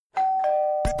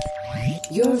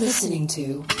You're listening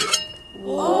to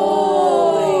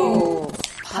Whoa!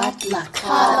 Potluck.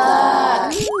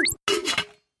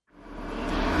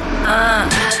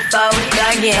 Folk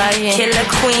thuggin', killer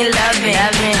queen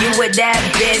lovin'. You with that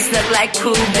bitch, look like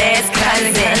Pooh Bear's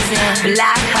cousin.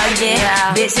 Block huggin',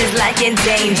 bitches like in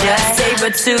danger.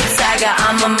 Saber-tooth tiger,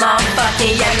 I'm a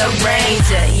motherfucking yellow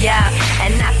ranger. Yeah,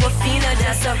 and Aquafina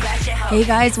just a ratchet hoe. Hey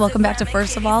guys, welcome back to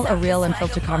First of All, a real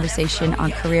unfiltered conversation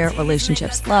on career,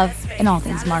 relationships, love, and all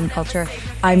things modern culture.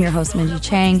 I'm your host, Minji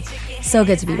Chang. So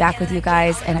good to be back with you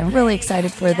guys, and I'm really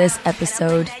excited for this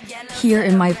episode here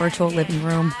in my virtual living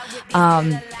room.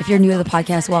 If you're new to the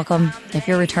podcast, welcome. If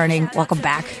you're returning, welcome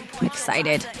back. I'm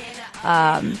excited.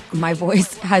 My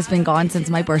voice has been gone since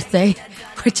my birthday,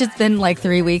 which has been like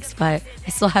 3 weeks, but I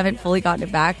still haven't fully gotten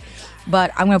it back.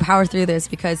 But I'm going to power through this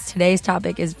because today's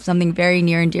topic is something very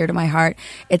near and dear to my heart.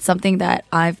 It's something that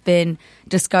I've been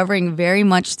discovering very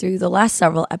much through the last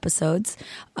several episodes.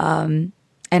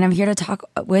 And I'm here to talk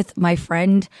with my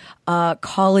friend,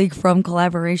 colleague from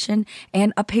Collaboration,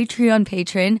 and a Patreon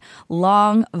patron,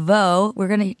 Long Vo. We're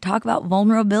going to talk about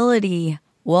vulnerability.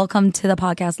 Welcome to the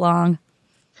podcast, Long.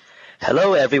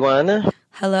 Hello, everyone.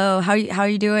 Hello. How are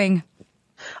you doing?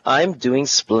 I'm doing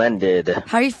splendid.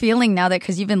 How are you feeling now that,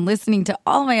 because you've been listening to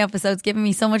all my episodes, giving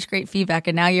me so much great feedback,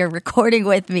 and now you're recording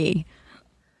with me?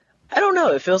 I don't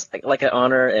know. It feels like an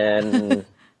honor and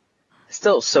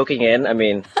still soaking in. I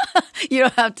mean, you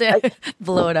don't have to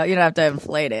blow it up. You don't have to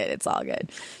inflate it. It's all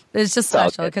good. It's just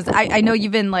special because I know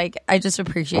you've been like, I just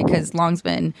appreciate because Long's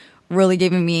been really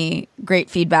giving me great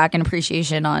feedback and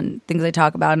appreciation on things I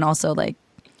talk about and also like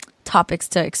topics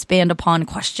to expand upon,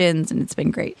 questions, and it's been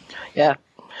great. Yeah.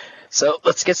 So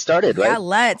let's get started, right? Yeah,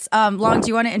 let's. Long, do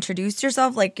you want to introduce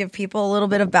yourself? Like give people a little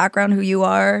bit of background who you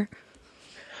are?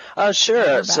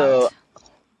 Sure. So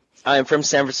I'm from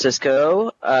San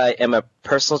Francisco. I am a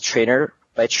personal trainer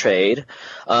by trade.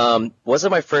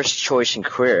 Wasn't my first choice in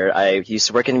career. I used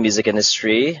to work in the music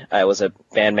industry. I was a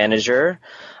band manager.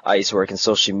 I used to work in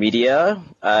social media.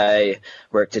 I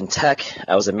worked in tech.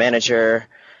 I was a manager.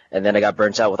 And then I got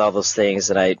burnt out with all those things,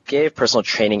 and I gave personal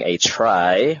training a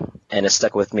try, and it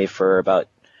stuck with me for about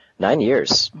 9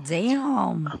 years.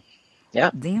 Damn.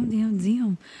 Yeah.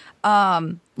 Damn.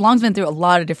 Long's been through a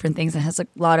lot of different things and has a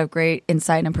lot of great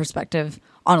insight and perspective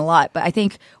on a lot. But I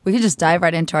think we could just dive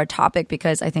right into our topic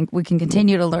because I think we can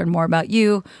continue to learn more about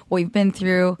you, what you've been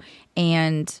through,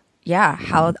 and yeah,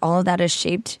 how all of that has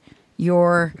shaped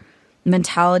your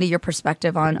mentality, your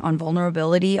perspective on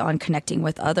vulnerability, on connecting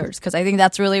with others. Because I think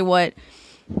that's really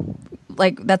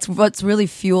that's what's really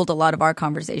fueled a lot of our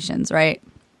conversations, right?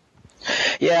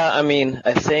 Yeah, I mean,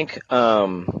 I think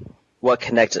what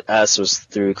connected us was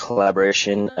through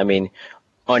collaboration. I mean,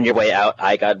 on your way out,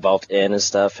 I got involved in and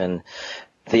stuff, and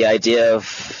the idea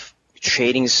of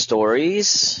trading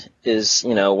stories is,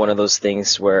 one of those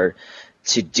things where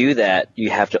to do that,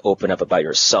 you have to open up about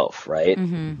yourself, right?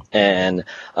 Mm-hmm. And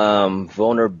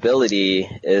vulnerability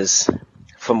is,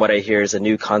 from what I hear, is a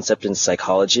new concept in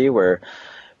psychology where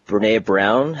Brené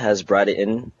Brown has brought it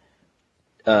in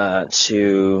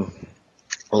to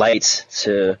light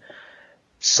to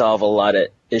solve a lot of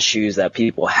issues that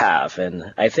people have.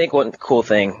 And I think one cool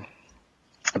thing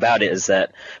about it is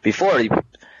that before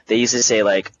they used to say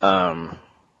like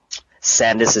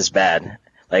sadness is bad.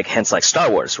 Like, hence, like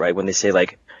Star Wars, right? When they say,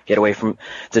 like, get away from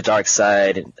the dark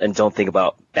side and don't think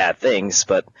about bad things.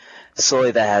 But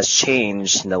slowly that has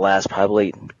changed in the last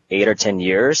probably 8 or 10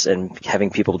 years and having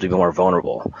people to be more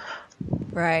vulnerable.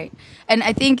 Right. And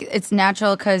I think it's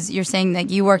natural because you're saying that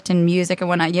you worked in music and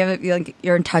whatnot.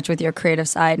 You're in touch with your creative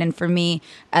side. And for me,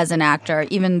 as an actor,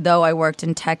 even though I worked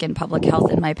in tech and public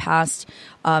health in my past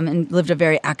and lived a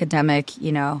very academic,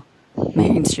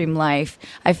 mainstream life,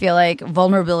 I feel like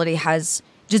vulnerability has...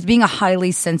 just being a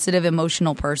highly sensitive,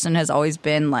 emotional person has always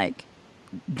been like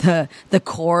the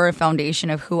core foundation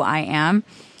of who I am.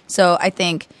 So I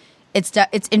think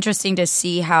it's interesting to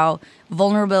see how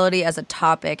vulnerability as a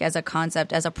topic, as a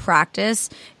concept, as a practice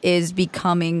is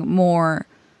becoming more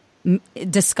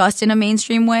discussed in a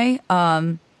mainstream way.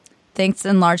 Thanks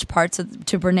in large part to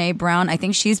Brené Brown. I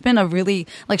think she's been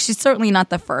she's certainly not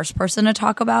the first person to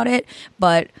talk about it,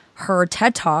 but her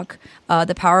TED Talk,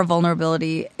 The Power of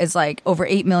Vulnerability, is like over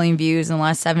 8 million views in the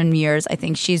last 7 years. I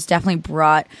think she's definitely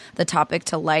brought the topic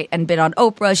to light and been on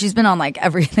Oprah. She's been on like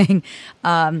everything,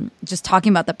 just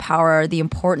talking about the power, the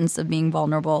importance of being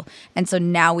vulnerable. And so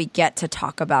now we get to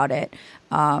talk about it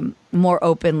more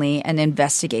openly and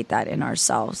investigate that in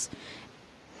ourselves.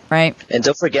 Right? And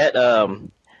don't forget,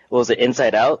 what was it,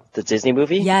 Inside Out, the Disney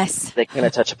movie? Yes. They kind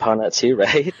of touch upon that too,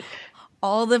 right?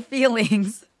 All the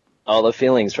feelings. all the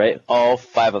feelings, right? All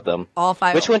 5 of them. All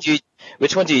 5. Which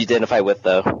one do you identify with,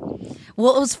 though?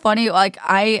 Well, it was funny. Like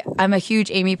I'm a huge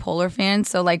Amy Poehler fan,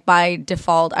 so like by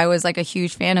default, I was like a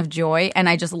huge fan of Joy, and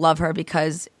I just love her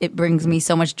because it brings me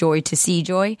so much joy to see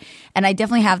Joy, and I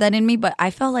definitely have that in me. But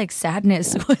I felt like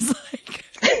Sadness was like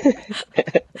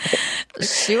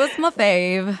she was my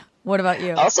fave. What about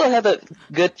you? Also she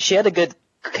had a good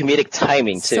comedic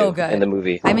timing too So good in the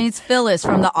movie. I mean, it's Phyllis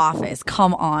from The Office.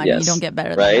 Come on, Yes. you don't get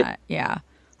better Right? than that. Yeah.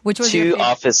 Which was your 2 favorite?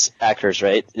 Office actors,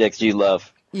 right? Like you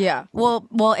love. Yeah.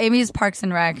 Well, Amy's Parks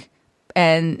and Rec,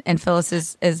 and Phyllis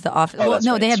is The Office. Oh, well, that's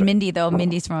no, right, they had that's right. Mindy though.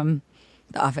 Mindy's from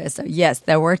The Office. So yes,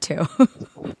 there were 2.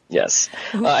 Yes,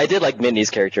 I did like Mindy's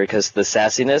character because the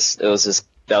sassiness.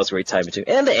 That was great timing too,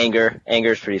 and the anger.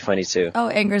 Anger is pretty funny too. Oh,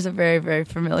 Anger's a very, very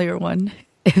familiar one.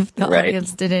 If the Right.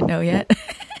 audience didn't know yet.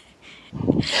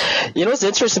 You know what's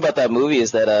interesting about that movie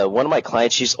is that one of my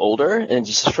clients, she's older and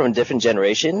she's from a different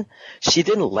generation. She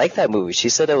didn't like that movie. She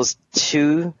said it was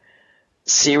too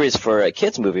serious for a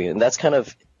kids movie, and that's kind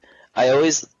of. I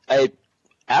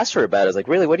asked her about it. I was like,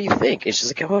 really, what do you think? And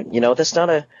she's like, oh, that's not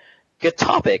a good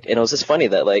topic. And it was just funny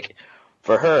that like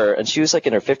for her, and she was like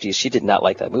in her 50s, she did not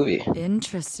like that movie.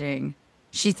 Interesting.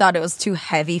 She thought it was too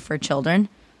heavy for children.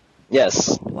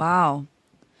 Yes. Wow.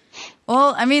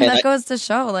 Well, I mean, And that goes to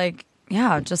show, like,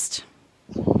 yeah, just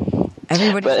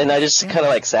everybody. And I just kind of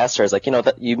like sassed her. I was like,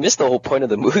 that you missed the whole point of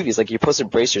the movie. It's like you're supposed to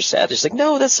embrace your sadness. She's like,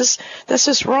 no, that's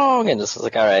just wrong. And just was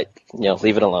like, all right,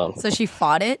 leave it alone. So she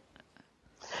fought it.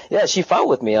 Yeah, she fought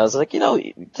with me. I was like,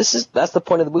 that's the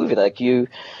point of the movie. Like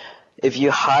if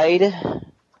you hide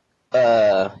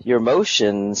your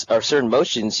emotions or certain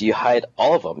emotions, you hide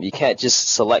all of them. You can't just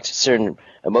select certain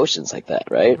emotions like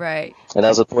that, right? Right. And that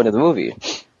was the point of the movie.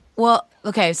 Well,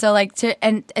 okay, so like to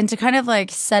kind of like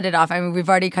set it off. I mean, we've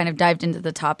already kind of dived into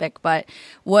the topic, but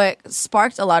what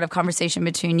sparked a lot of conversation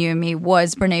between you and me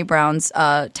was Brene Brown's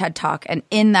TED Talk, and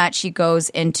in that she goes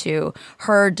into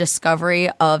her discovery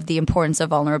of the importance of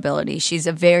vulnerability. She's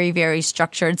a very, very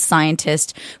structured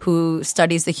scientist who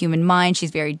studies the human mind.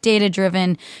 She's very data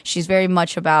driven. She's very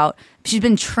much about. She's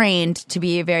been trained to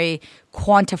be a very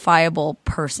quantifiable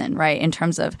person, right? In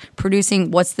terms of producing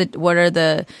what are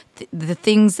the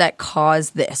things that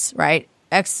cause this, right?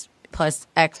 X plus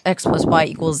Y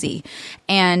equals Z.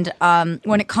 And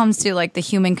when it comes to like the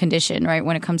human condition, right?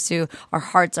 When it comes to our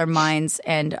hearts, our minds,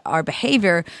 and our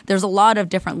behavior, there's a lot of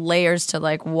different layers to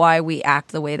like why we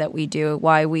act the way that we do,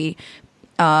 why we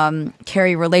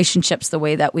carry relationships the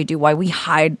way that we do, why we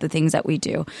hide the things that we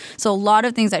do. So a lot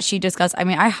of things that she discussed, I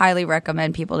mean, I highly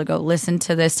recommend people to go listen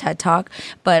to this TED Talk,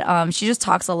 but she just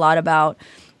talks a lot about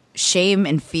shame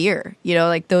and fear.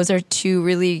 Like those are 2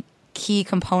 really key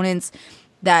components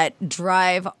that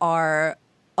drive our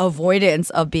avoidance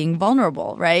of being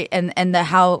vulnerable, right? And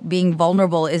how being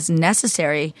vulnerable is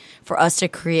necessary for us to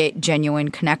create genuine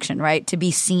connection, right? To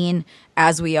be seen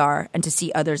as we are and to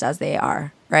see others as they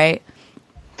are, right?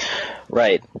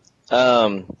 Right.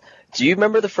 Do you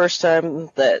remember the first time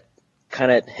that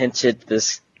kind of hinted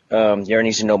this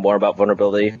yearning to know more about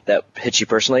vulnerability that hit you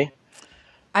personally?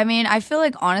 I mean, I feel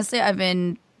like honestly, I've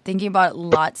been thinking about it a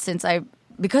lot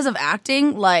because of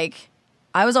acting, like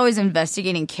I was always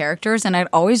investigating characters, and I'd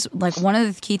always like one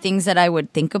of the key things that I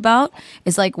would think about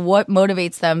is like what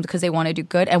motivates them because they want to do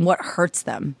good and what hurts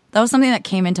them. That was something that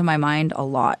came into my mind a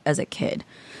lot as a kid.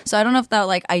 So I don't know if that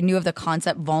like I knew of the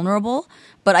concept vulnerable,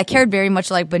 but I cared very much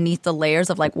like beneath the layers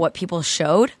of like what people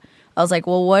showed. I was like,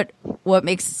 well, what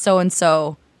makes so and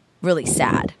so really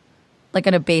sad? Like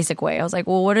in a basic way. I was like,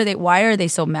 well, why are they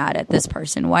so mad at this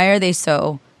person? Why are they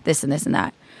so this and this and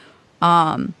that?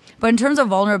 But in terms of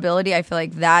vulnerability, I feel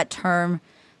like that term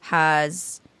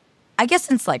has, I guess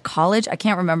since like college, I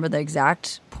can't remember the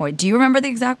exact point. Do you remember the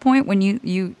exact point when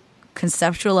you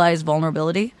conceptualized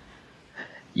vulnerability?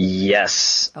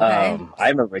 Yes. Okay. I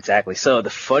remember exactly. So the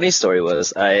funny story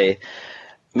was I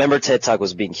remember TED Talk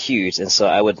was being huge, and so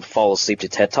I would fall asleep to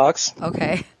TED Talks.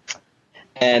 Okay.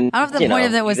 And I don't know if the point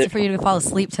of that was for you to fall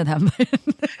asleep to them.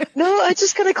 No, I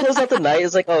just kind of closed out the night.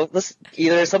 It's like, oh, this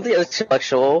either something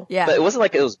intellectual, Yeah. but it wasn't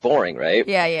like it was boring, right?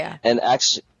 Yeah. And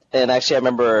actually, I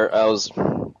remember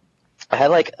I had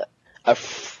like a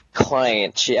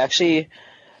client. She actually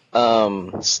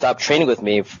stopped training with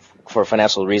me for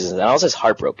financial reasons, and I was just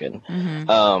heartbroken.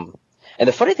 Mm-hmm. And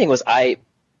the funny thing was,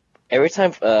 every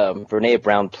time Brene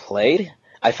Brown played,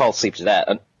 I fall asleep to that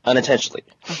unintentionally.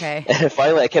 Okay. And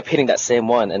finally, I kept hitting that same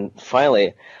one, and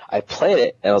finally, I played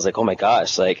it, and I was like, oh my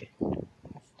gosh, like,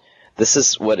 this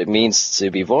is what it means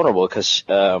to be vulnerable, because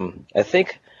I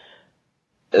think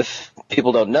if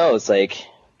people don't know, it's like,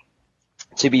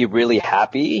 to be really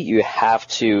happy, you have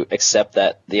to accept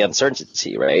that the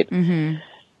uncertainty, right? Mm-hmm.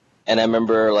 And I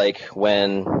remember like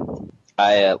when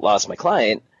I lost my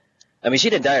client, I mean, she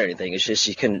didn't die or anything. It's just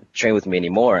she couldn't train with me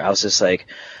anymore. I was just like,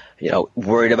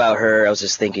 worried about her. I was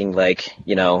just thinking like,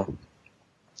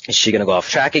 is she going to go off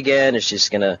track again? Is she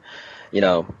just going to,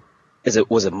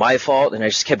 was it my fault? And I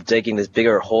just kept digging this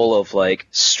bigger hole of like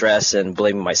stress and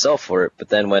blaming myself for it. But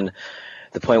then when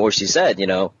the point where she said,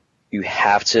 you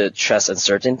have to trust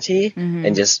uncertainty mm-hmm.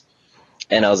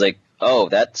 and I was like, oh,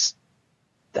 that's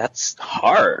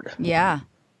hard. Yeah.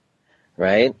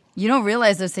 Right? You don't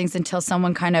realize those things until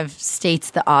someone kind of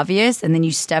states the obvious, and then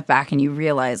you step back and you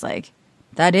realize like,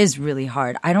 that is really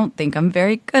hard. I don't think I'm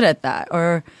very good at that.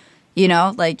 Or,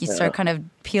 like you start kind of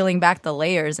peeling back the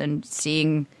layers and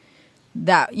seeing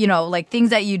that, like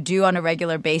things that you do on a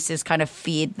regular basis kind of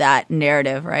feed that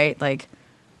narrative, right? Like,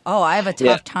 oh, I have a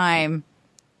tough time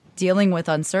dealing with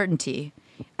uncertainty.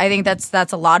 I think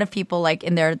that's a lot of people like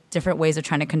in their different ways of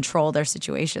trying to control their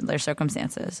situation, their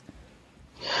circumstances.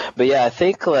 But yeah, I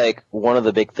think like one of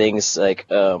the big things like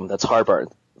that's hard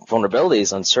about vulnerability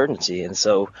is uncertainty. And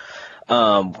so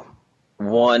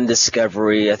one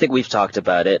discovery, I think we've talked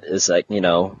about it, is like,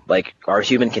 like our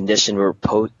human condition,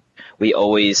 we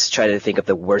always try to think of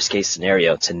the worst case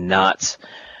scenario to not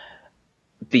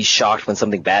be shocked when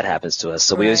something bad happens to us.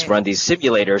 So we always run these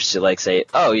simulators to like say,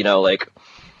 oh, like,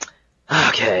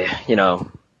 okay,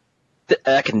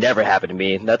 that can never happen to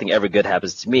me. Nothing ever good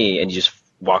happens to me. And you just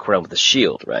walk around with a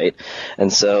shield, right?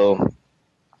 And so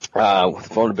with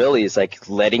vulnerability is like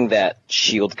letting that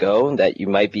shield go, that you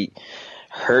might be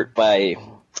hurt by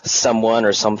someone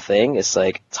or something. It's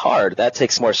like, it's hard. That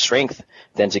takes more strength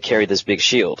than to carry this big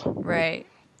shield. Right.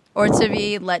 Or to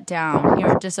be let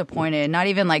down, disappointed, not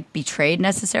even like betrayed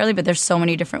necessarily, but there's so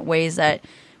many different ways that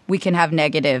we can have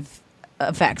negative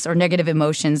effects or negative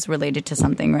emotions related to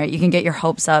something, right? You can get your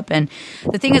hopes up. And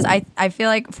the thing is, I feel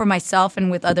like for myself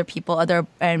and with other people,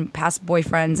 and past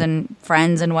boyfriends and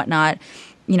friends and whatnot,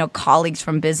 colleagues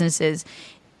from businesses,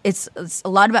 it's a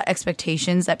lot about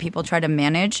expectations that people try to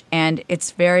manage, and it's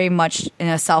very much in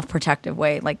a self-protective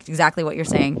way, like exactly what you're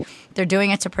saying. They're doing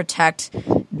it to protect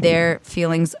their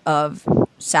feelings of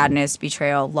sadness,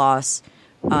 betrayal, loss,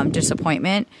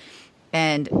 disappointment.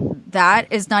 And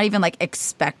that is not even like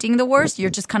expecting the worst. You're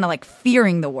just kind of like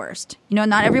fearing the worst.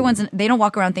 Not they don't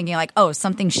walk around thinking like, oh,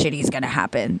 something shitty is going to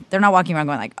happen. They're not walking around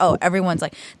going like, oh, everyone's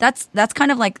like, that's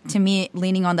kind of like, to me,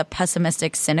 leaning on the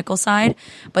pessimistic, cynical side.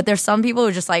 But there's some people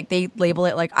who just like, they label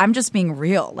it like, I'm just being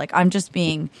real. Like, I'm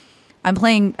being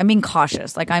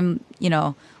cautious. Like I'm,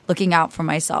 looking out for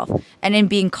myself. And in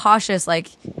being cautious, like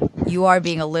you are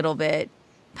being a little bit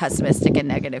pessimistic and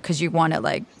negative because you want to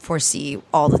like foresee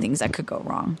all the things that could go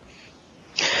wrong.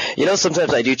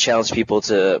 Sometimes I do challenge people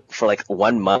to, for like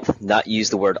 1 month, not use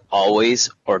the word always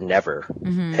or never.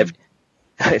 Mm-hmm.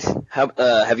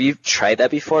 Have you tried that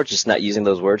before? Just not using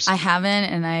those words? I haven't,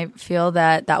 and I feel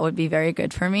that would be very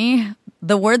good for me.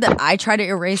 The word that I try to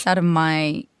erase out of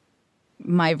my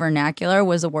vernacular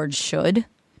was the word should,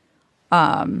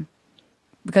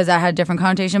 because that had a different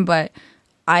connotation. But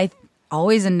I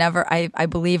always and never, I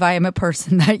believe I am a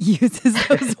person that uses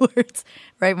those words.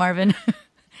 Right, Marvin?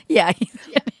 Yeah,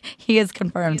 he is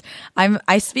confirmed.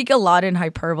 I speak a lot in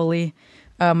hyperbole.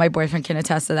 My boyfriend can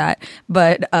attest to that.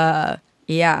 But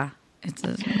yeah,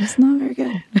 it's not very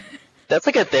good. That's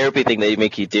like a therapy thing they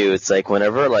make you do. It's like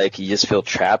whenever like you just feel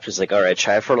trapped, it's like, all right,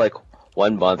 try for like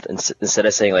 1 month, instead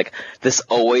of saying like this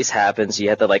always happens. You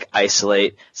have to like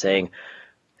isolate, saying,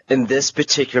 in this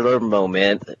particular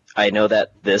moment, I know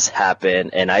that this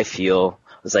happened, and I feel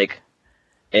it's like,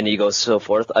 and you go so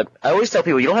forth. I always tell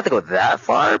people you don't have to go that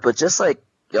far, but just like,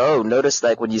 notice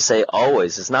like when you say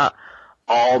always, it's not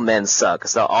all men suck.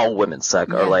 It's not all women suck,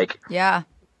 or like,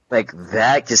 like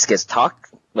that just gets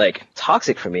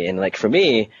toxic for me. And like for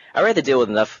me, I already have to deal with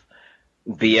enough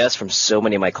BS from so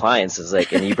many of my clients. It's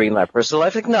like, and you bring my personal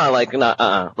life, like no, like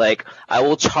no, like I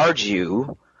will charge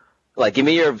you. Like, give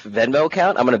me your Venmo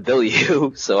account. I'm gonna bill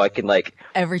you so I can like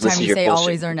every time you say bullshit.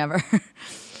 Always or never.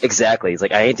 Exactly. It's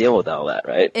like I ain't dealing with all that,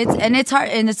 right? It's hard,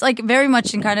 and it's like very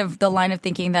much in kind of the line of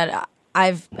thinking that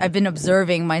I've been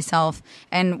observing myself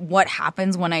and what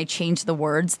happens when I change the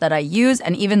words that I use,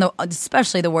 and even though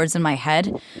especially the words in my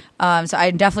head. So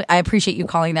I appreciate you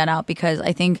calling that out, because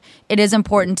I think it is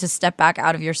important to step back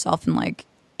out of yourself and like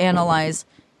analyze,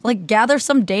 like gather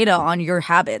some data on your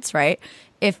habits, right?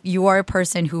 If you are a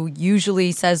person who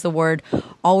usually says the word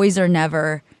always or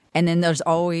never, and then there's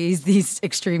always these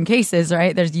extreme cases,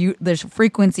 right? There's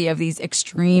frequency of these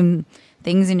extreme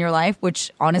things in your life, which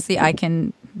honestly I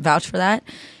can vouch for that.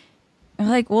 I'm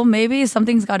like, well, maybe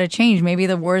something's got to change. Maybe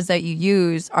the words that you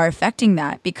use are affecting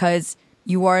that because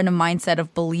you are in a mindset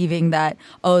of believing that,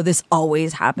 oh, this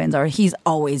always happens, or he's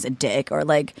always a dick, or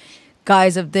like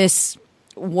guys of this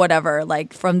whatever,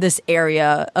 like from this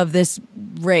area of this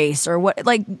race or what.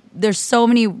 Like there's so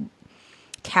many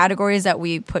categories that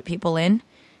we put people in,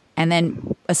 and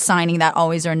then assigning that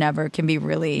always or never can be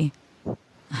really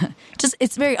just,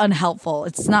 it's very unhelpful.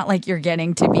 It's not like you're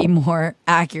getting to be more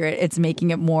accurate. It's making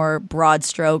it more broad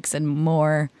strokes and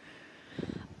more,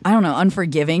 I don't know,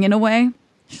 unforgiving in a way.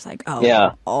 She's like, oh,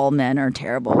 yeah, all men are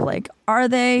terrible. Like, are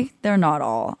they? They're not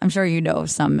all. I'm sure you know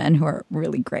of some men who are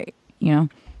really great, you know?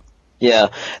 Yeah.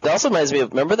 That also reminds me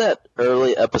of, remember that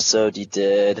early episode you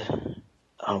did,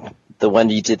 the one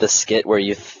you did the skit where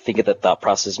you think of the thought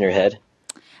process in your head?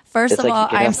 First of all,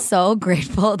 I'm so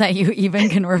grateful that you even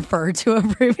can refer to a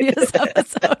previous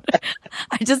episode.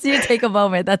 I just need to take a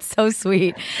moment. That's so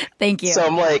sweet. Thank you. So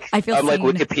I'm like, I feel like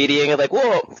Wikipedia and like,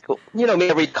 whoa, you know, me,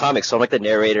 I read comics, so I'm like the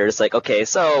narrator. It's like, okay,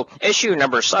 so issue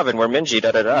number 7, where Minji,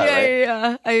 da da da. Yeah, right?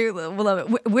 yeah. I love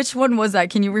it. Which one was that?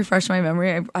 Can you refresh my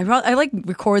memory? I like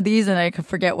record these and I could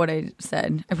forget what I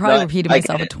said. I probably repeated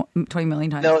myself 20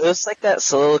 million times. No, it was like that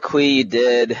soliloquy you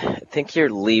did. I think you're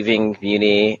leaving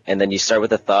uni, and then you start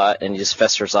with a thought, and you just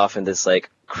festers off in this like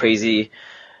crazy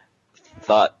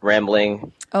thought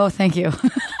rambling. Oh, thank you.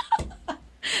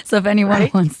 So if anyone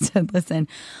wants to listen,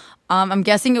 I'm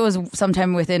guessing it was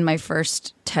sometime within my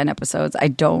first 10 episodes. I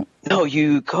don't. No,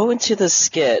 you go into the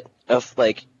skit of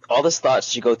like all these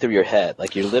thoughts you go through your head.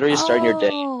 Like you're literally starting your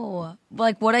day. Oh,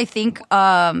 like what I think. Did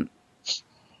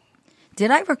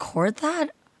I record that?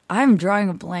 I'm drawing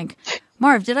a blank.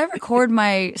 Marv, did I record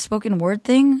my spoken word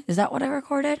thing? Is that what I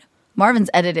recorded? Marvin's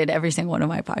edited every single one of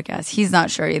my podcasts. He's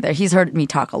not sure either. He's heard me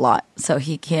talk a lot, so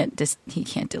he can't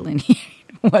delineate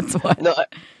what's what. No,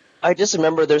 I just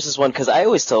remember there's this one because I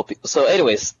always tell people. So,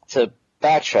 anyways, to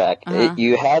backtrack,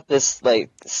 you had this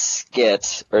like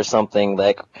skit or something.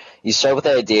 Like you start with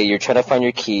the idea, you're trying to find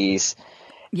your keys,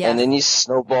 and then you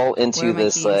snowball into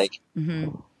this like.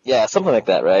 Mm-hmm. Yeah, something like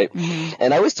that, right? Mm-hmm.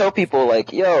 And I always tell people,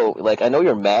 like, yo, like, I know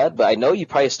you're mad, but I know you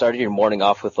probably started your morning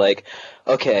off with, like,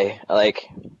 okay, like,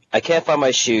 I can't find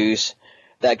my shoes.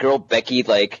 That girl, Becky,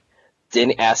 like,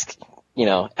 didn't ask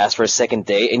for a second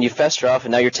date, and you fester off,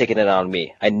 and now you're taking it on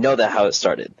me. I know that how it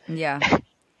started. Yeah.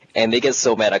 And they get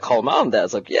so mad. I call mom that. I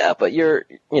was like, yeah, but you're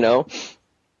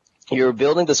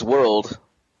building this world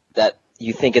that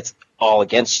you think it's all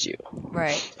against you.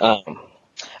 Right.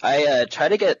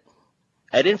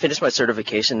 I didn't finish my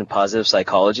certification in positive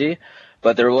psychology,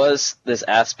 but there was this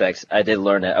aspect I did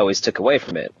learn that I always took away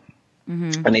from it.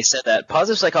 Mm-hmm. And they said that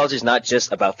positive psychology is not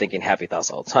just about thinking happy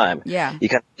thoughts all the time. Yeah. You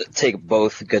can take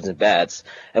both goods and bads.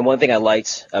 And one thing I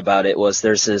liked about it was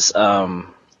there's this rule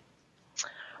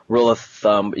of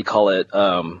thumb, you call it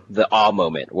the awe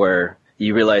moment, where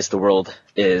you realize the world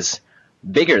is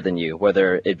bigger than you,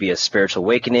 whether it be a spiritual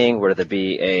awakening, whether it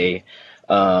be a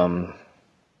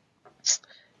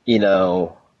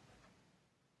you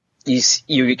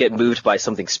get moved by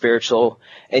something spiritual,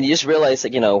 and you just realize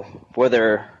that,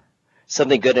 whether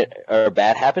something good or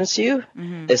bad happens to you,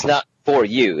 it's not for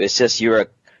you. It's just you're a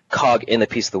cog in the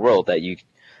piece of the world that you're,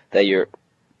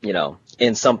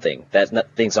 in something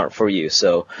that things aren't for you.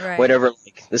 So whatever,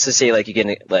 like, let's just say like you get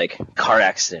in like car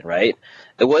accident, right?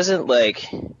 It wasn't like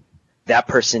that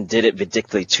person did it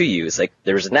vindictively to you. It's like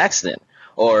there was an accident,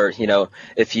 or,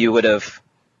 if you would have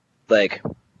like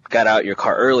got out your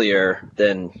car earlier,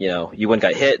 then, you wouldn't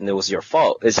got hit and it was your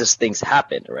fault. It's just things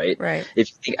happen, right? Right. If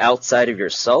you think outside of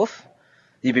yourself,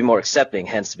 you'd be more accepting,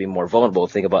 hence to be more vulnerable,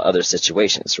 think about other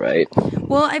situations, right?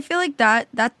 Well, I feel like that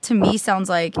to me sounds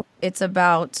like it's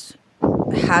about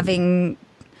having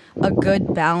a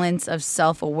good balance of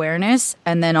self-awareness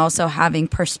and then also having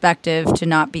perspective to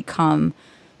not become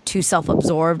too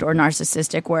self-absorbed or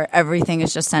narcissistic where everything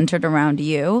is just centered around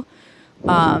you.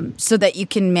 So that you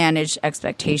can manage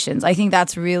expectations. I think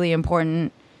that's really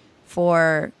important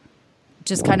for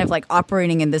just kind of like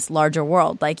operating in this larger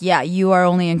world. Like, yeah, you are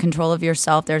only in control of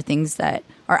yourself. There are things that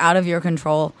are out of your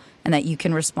control and that you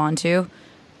can respond to,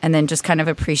 and then just kind of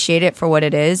appreciate it for what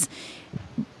it is.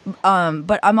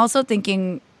 But I'm also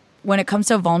thinking when it comes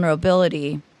to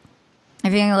vulnerability, I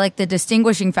think like the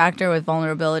distinguishing factor with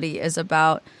vulnerability is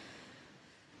about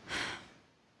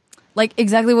like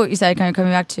exactly what you said, kind of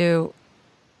coming back to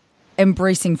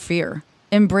embracing fear,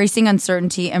 embracing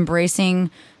uncertainty, embracing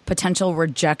potential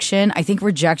rejection. I think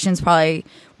rejection is probably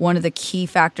one of the key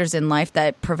factors in life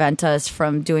that prevent us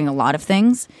from doing a lot of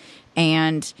things.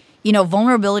 And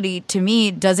vulnerability to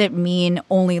me doesn't mean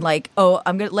only like, oh,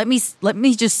 let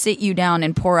me just sit you down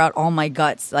and pour out all my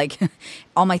guts, like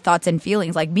all my thoughts and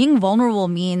feelings. Like being vulnerable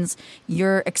means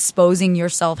you're exposing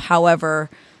yourself, however,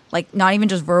 like not even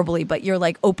just verbally, but you're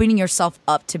like opening yourself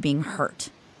up to being hurt,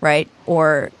 right?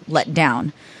 Or let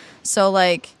down. So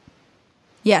like,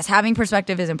 yes, having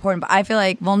perspective is important, but I feel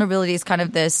like vulnerability is kind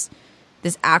of this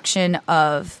action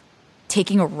of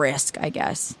taking a risk, I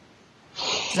guess.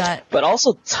 But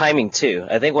also timing too.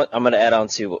 I think what I'm going to add on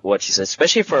to what you said,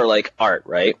 especially for like art,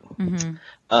 right?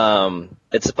 Mm-hmm.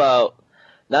 It's about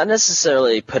not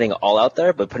necessarily putting it all out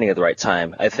there, but putting it at the right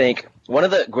time. I think one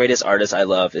of the greatest artists I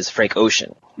love is Frank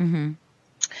Ocean. Mm-hmm.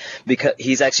 Because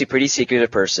he's actually a pretty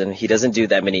secretive person. He doesn't do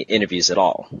that many interviews at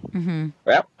all. Mm-hmm.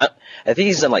 Right? I think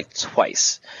he's done like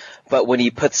twice. But when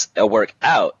he puts a work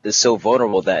out, it's so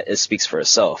vulnerable that it speaks for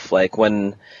itself. Like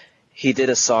when he did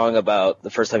a song about the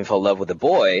first time he fell in love with a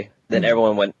boy, then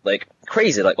everyone went like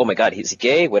crazy, like, oh my God, he's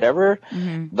gay, whatever.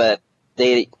 Mm-hmm. But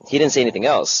he didn't say anything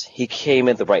else. He came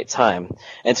at the right time.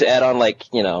 And to add on, like,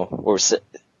 what we're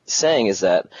saying is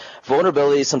that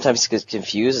vulnerability sometimes gets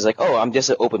confused. It's like, oh, I'm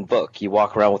just an open book. You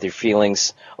walk around with your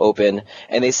feelings open.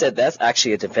 And they said that's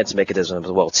actually a defense mechanism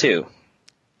as well, too.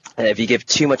 And if you give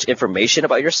too much information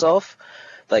about yourself,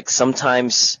 like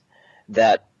sometimes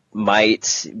that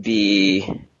might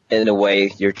be in a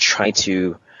way you're trying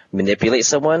to manipulate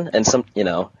someone and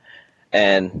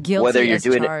and guilty whether you're as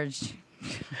doing charged.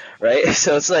 It, right?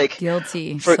 So it's like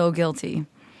guilty, so guilty.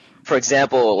 For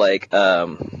example, like, one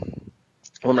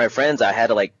of my friends, I had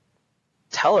to like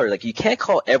tell her, like, you can't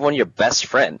call everyone your best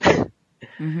friend.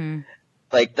 Mm-hmm.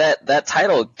 Like that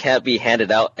title can't be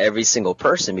handed out every single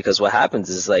person, because what happens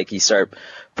is like you start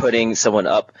putting someone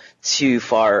up too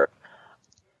far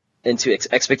into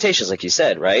expectations, like you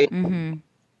said, right? Mm-hmm.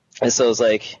 And so it's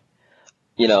like,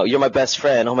 you're my best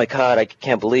friend. Oh my God, I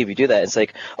can't believe you do that. It's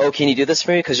like, oh, can you do this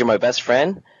for me because you're my best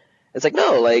friend? It's like,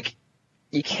 no, like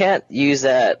you can't use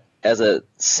that as a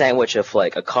sandwich of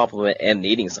like a compliment and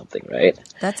needing something, right?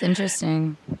 That's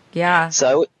interesting. Yeah.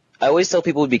 So I always tell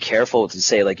people to be careful to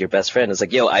say like your best friend. It's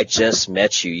like, yo, I just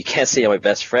met you. You can't say you're my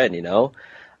best friend,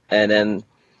 And then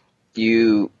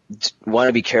you want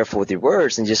to be careful with your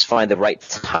words and just find the right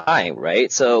time,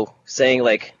 right? So saying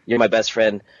like you're my best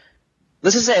friend,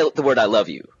 let's just say the word I love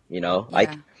you,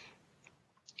 Yeah.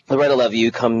 The word I love you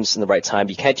comes in the right time.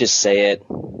 You can't just say it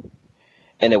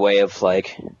in a way of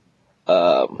like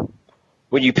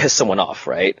when you piss someone off,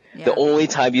 right? Yeah. The only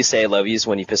time you say I love you is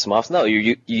when you piss them off. No,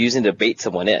 you're using to bait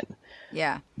someone in.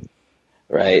 Yeah.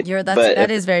 Right?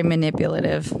 That is very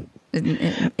manipulative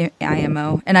in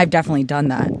IMO, and I've definitely done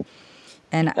that.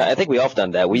 And I think we all have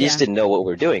done that. We just didn't know what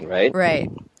we're doing, right? Right.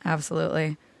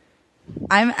 Absolutely.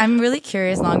 I'm really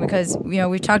curious, Long, because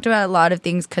we've talked about a lot of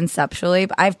things conceptually,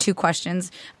 but I have two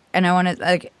questions, and I want to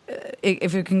like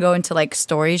if we can go into like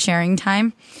story sharing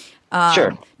time.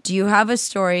 Sure. Do you have a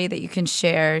story that you can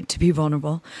share, to be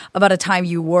vulnerable, about a time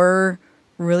you were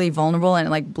really vulnerable and it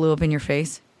like blew up in your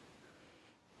face?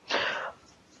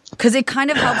 Because it kind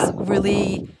of helps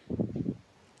really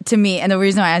to me. And the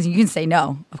reason I ask you can say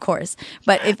no, of course.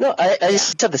 But if no, I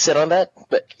just have to sit on that.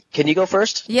 But can you go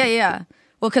first? Yeah.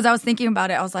 Well, because I was thinking about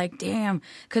it, I was like, damn.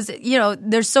 Because,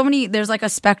 there's like a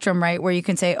spectrum, right, where you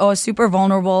can say, oh, super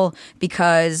vulnerable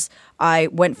because I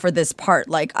went for this part.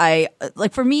 Like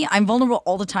for me, I'm vulnerable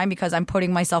all the time because I'm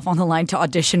putting myself on the line to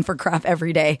audition for crap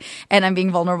every day. And I'm being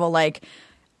vulnerable like,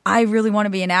 I really want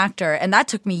to be an actor. And that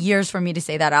took me years for me to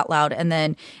say that out loud and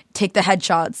then take the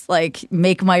headshots, like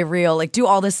make my reel, like do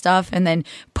all this stuff and then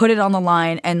put it on the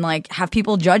line and like have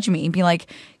people judge me and be like,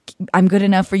 I'm good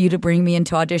enough for you to bring me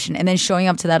into audition, and then showing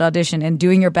up to that audition and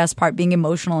doing your best part, being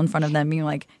emotional in front of them, being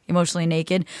like emotionally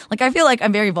naked. Like I feel like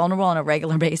I'm very vulnerable on a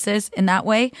regular basis in that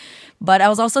way. But I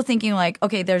was also thinking like,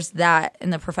 okay, there's that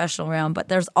in the professional realm, but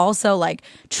there's also like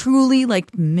truly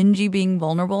like Minji being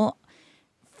vulnerable.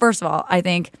 First of all, I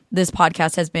think this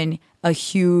podcast has been a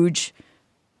huge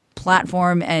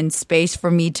platform and space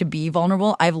for me to be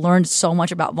vulnerable. I've learned so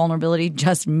much about vulnerability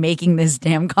just making this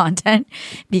damn content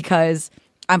because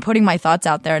I'm putting my thoughts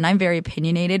out there and I'm very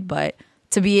opinionated, but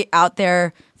to be out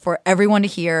there for everyone to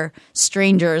hear,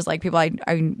 strangers, like people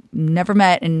I never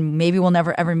met and maybe will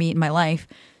never ever meet in my life,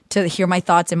 to hear my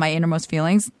thoughts and my innermost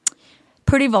feelings,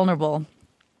 pretty vulnerable.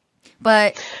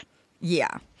 But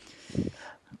yeah.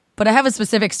 But I have a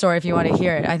specific story if you want to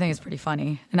hear it. I think it's pretty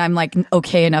funny. And I'm like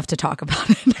okay enough to talk about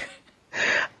it.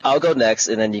 I'll go next,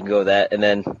 and then you can go that, and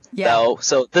then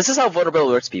so this is how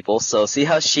vulnerability works, people. So see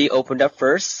how she opened up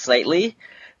first, slightly.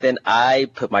 then I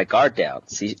put my guard down.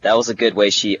 See, that was a good way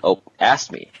she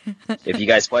asked me if you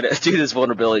guys want to do this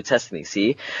vulnerability testing.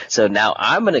 See, so now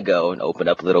I'm gonna go and open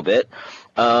up a little bit.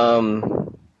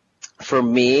 For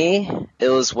me, it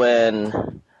was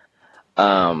when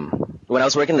I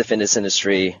was working in the fitness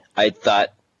industry, I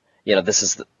thought, this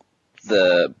is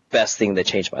the best thing that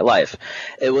changed my life.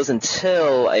 It was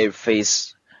until I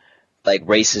faced like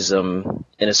racism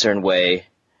in a certain way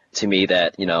to me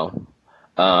that,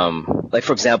 like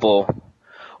for example,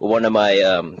 one of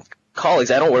my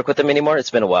colleagues, I don't work with him anymore.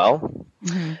 It's been a while,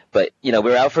 but we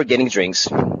were out for getting drinks,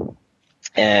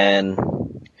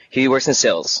 and he works in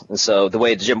sales. And so the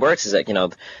way the gym works is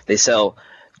that, they sell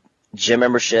gym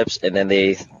memberships, and then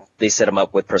they set them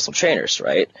up with personal trainers,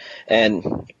 right?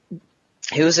 And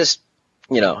he was just,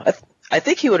 I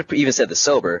think he would have even said this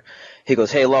sober. He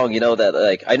goes, "Hey, Long, that,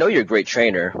 like, I know you're a great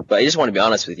trainer, but I just want to be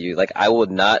honest with you. Like, I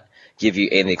would not give you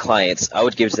any clients. I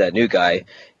would give it to that new guy.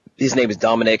 His name is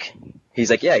Dominic. He's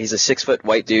like, yeah, he's a 6-foot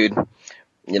white dude.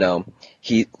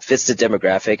 He fits the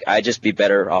demographic. I'd just be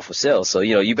better off with sales. So,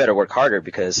 you better work harder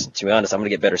because, to be honest, I'm going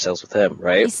to get better sales with him,"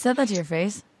 right? He said that to your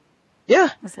face? Yeah.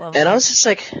 That's lovely. And I was just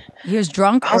like... He was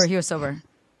drunk or he was sober?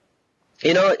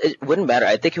 It wouldn't matter.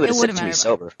 I think he would have said it to me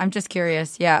sober. I'm just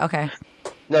curious. Yeah, okay.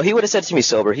 No, he would have said it to me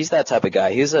sober. He's that type of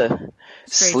guy. He's a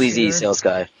sleazy sales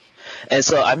guy. And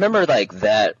so I remember like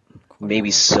that made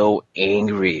me so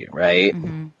angry, right?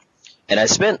 Mm-hmm. And I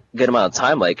spent a good amount of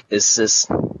time like, is this,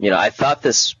 I thought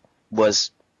this was,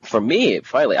 for me,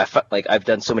 finally, I felt like I've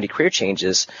done so many career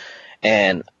changes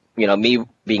and, me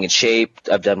being in shape,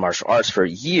 I've done martial arts for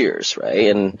years,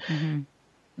 right? And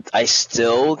I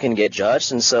still can get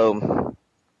judged. And so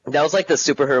that was like the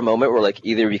superhero moment where like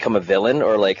either become a villain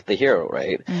or like the hero,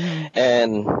 right? Mm-hmm.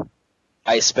 And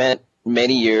I spent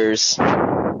many years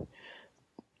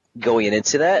going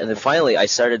into that. And then finally I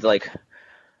started like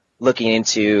looking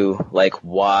into like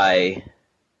why.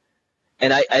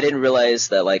 And I didn't realize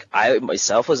that like I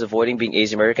myself was avoiding being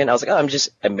Asian American. I was like, oh, I'm just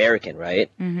American, right?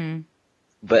 Mm-hmm.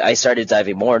 But I started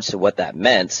diving more into what that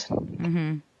meant.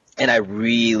 Mm-hmm. And I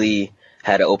really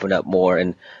had to open up more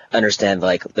and understand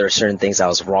like there are certain things I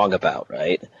was wrong about,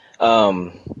 right?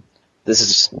 This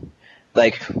is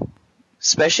like,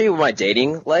 especially with my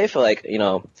dating life, like,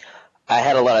 I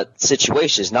had a lot of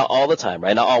situations, not all the time,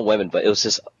 right? Not all women, but it was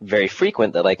just very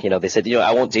frequent that like, they said,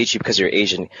 I won't date you because you're an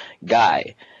Asian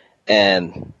guy.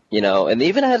 And, and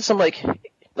even I had some like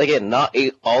again, not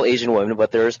all Asian women,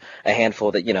 but there's a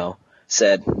handful that,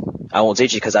 said, I won't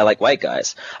date you because I like white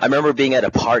guys. I remember being at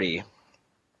a party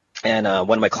and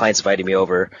one of my clients invited me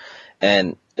over,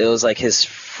 and it was like his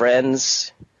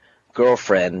friend's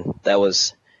girlfriend that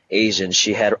was Asian.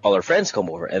 She had all her friends come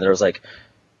over, and there was like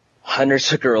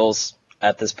hundreds of girls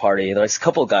at this party. And there was a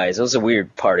couple of guys. It was a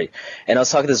weird party. And I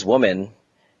was talking to this woman,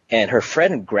 and her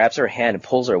friend grabs her hand and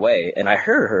pulls her away. And I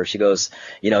heard her. She goes,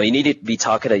 you need to be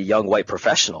talking to a young white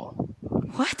professional.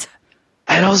 What?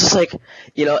 And I was just like,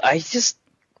 I just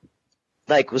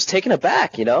like was taken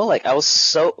aback, like I was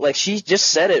so like she just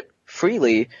said it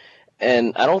freely,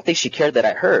 and I don't think she cared that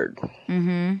I heard. Mm-hmm.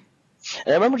 And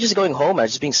I remember just going home, I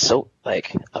was just being so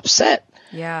like upset.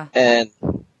 Yeah. And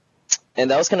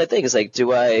that was kind of the thing. Is like,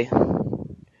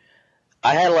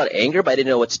 I had a lot of anger, but I didn't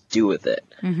know what to do with it.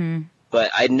 Mm-hmm.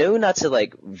 But I knew not to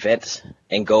like vent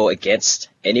and go against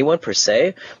anyone per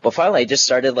se. But finally, I just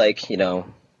started like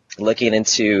looking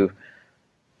into.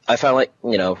 I found like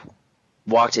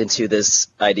walked into this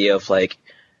idea of like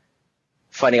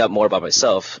finding out more about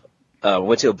myself.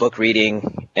 Went to a book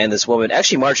reading, and this woman,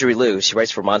 actually Marjorie Liu, she writes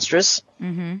for Monstrous.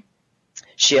 Mm-hmm.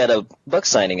 She had a book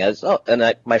signing,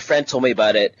 my friend told me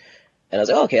about it, and I was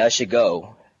like, oh, okay, I should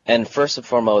go. And first and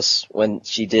foremost, when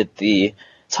she did the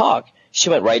talk,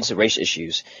 she went right into race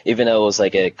issues, even though it was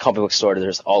like a comic book store,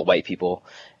 there's all white people,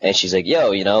 and she's like, yo,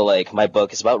 like my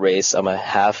book is about race. I'm a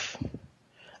half,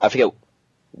 I forget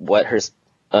what her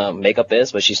makeup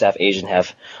is, but she's half Asian,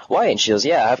 half white. And she goes,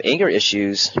 yeah, I have anger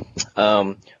issues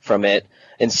from it.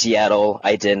 In Seattle,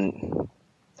 I didn't,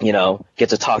 get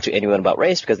to talk to anyone about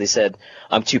race because they said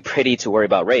I'm too pretty to worry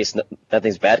about race.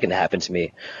 Nothing's bad going to happen to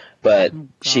me. But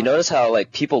she noticed how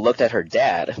like people looked at her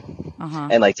dad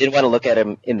and like didn't want to look at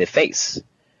him in the face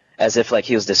as if like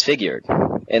he was disfigured.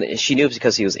 And she knew it was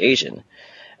because he was Asian.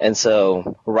 And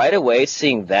so right away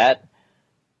seeing that,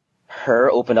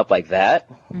 her open up like that,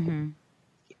 and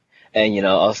I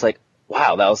was like,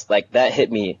 wow, that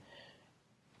hit me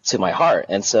to my heart.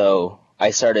 And so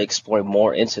I started exploring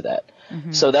more into that.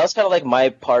 So that was kind of like my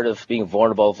part of being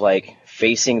vulnerable, of like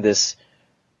facing this,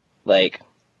 like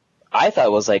I thought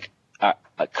it was like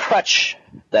a crutch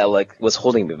that like was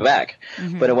holding me back.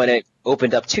 But when it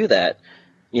opened up to that,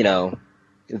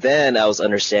 then I was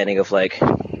understanding of like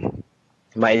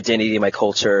my identity, my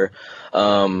culture.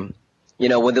 You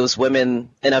know, when those women,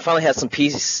 and I finally had some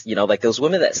peace, you know, like those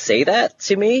women that say that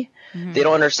to me, they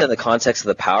don't understand the context of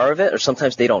the power of it, or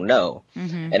sometimes they don't know.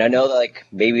 And I know that like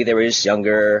maybe they were just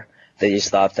younger. They just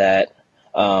thought that.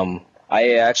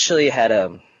 I actually had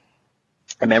a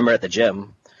member at the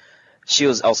gym. She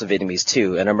was also Vietnamese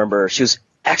too. And I remember she was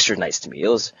extra nice to me. It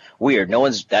was weird. No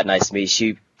one's that nice to me.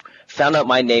 She found out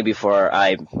my name before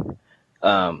I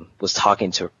was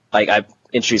talking to her. Like I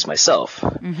introduced myself.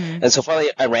 And so finally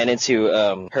I ran into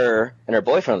her and her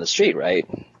boyfriend on the street, right?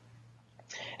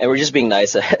 And we're just being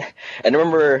nice. And I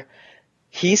remember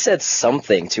he said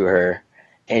something to her,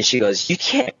 and she goes, "You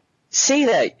can't say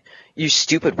that, you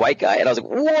stupid white guy." And I was like,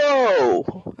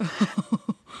 whoa.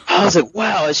 I was like,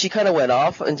 wow. And she kind of went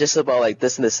off and just about like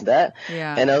this and this and that.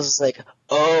 Yeah. And I was just like,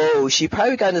 oh, she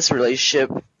probably got in this relationship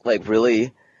like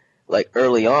really like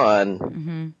early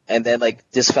on, and then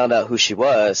like just found out who she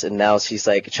was, and now she's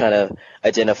like trying to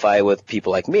identify with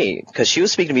people like me, because she was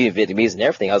speaking to me in Vietnamese and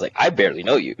everything. I was like, I barely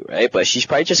know you, right? But she's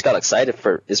probably just got excited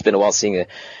for, it's been a while seeing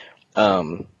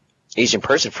a Asian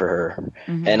person for her,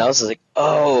 and I was just like,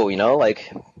 oh, you know, like,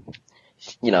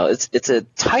 you know, it's a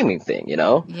timing thing, you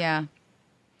know? Yeah.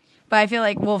 But I feel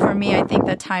like, well, for me, I think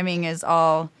that timing is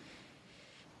all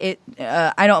it.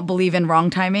 I don't believe in wrong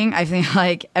timing. I think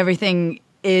like everything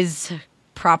is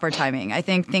proper timing. I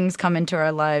think things come into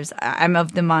our lives. I'm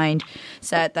of the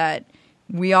mindset that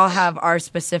we all have our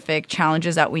specific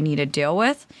challenges that we need to deal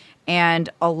with. And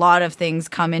a lot of things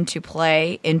come into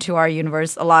play into our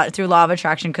universe a lot through law of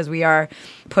attraction, because we are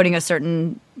putting a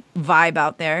certain vibe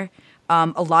out there.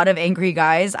 A lot of angry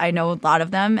guys, I know a lot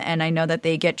of them, and I know that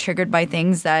they get triggered by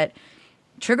things that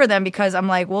trigger them, because I'm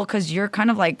like, well, because you're kind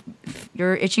of like,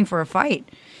 you're itching for a fight,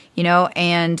 you know?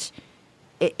 And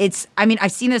it's, I mean,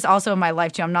 I've seen this also in my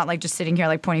life too. I'm not like just sitting here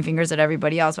like pointing fingers at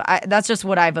everybody else, but that's just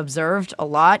what I've observed a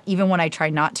lot, even when I try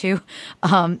not to.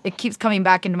 It keeps coming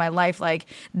back into my life. Like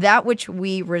that which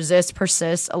we resist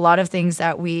persists. A lot of things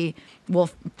that we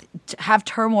will have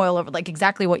turmoil over, like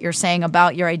exactly what you're saying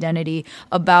about your identity,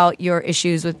 about your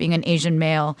issues with being an Asian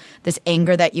male, this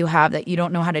anger that you have that you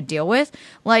don't know how to deal with.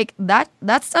 Like that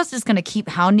stuff's just going to keep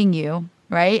hounding you,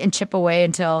 right? And chip away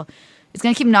until it's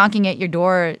going to keep knocking at your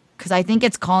door, because I think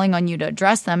it's calling on you to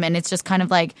address them. And it's just kind of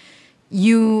like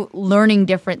you learning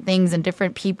different things and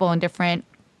different people and different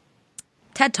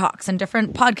TED Talks and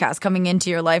different podcasts coming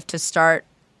into your life to start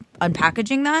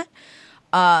unpackaging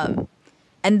that.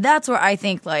 And that's where I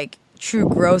think like true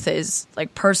growth is,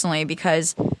 like personally,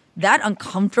 because that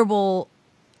uncomfortable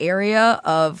area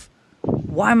of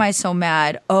why am I so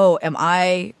mad? Oh, am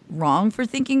I wrong for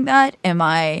thinking that?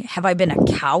 Have I been a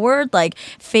coward? Like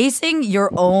facing your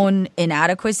own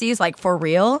inadequacies, like for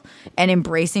real, and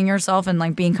embracing yourself and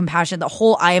like being compassionate. The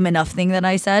whole I am enough thing that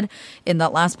I said in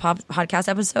that last podcast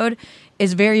episode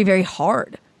is very, very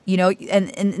hard. You know, and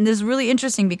this is really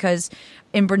interesting because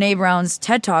in Brene Brown's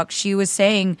TED Talk, she was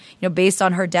saying, you know, based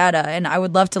on her data, and I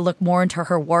would love to look more into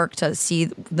her work to see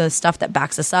the stuff that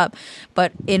backs us up.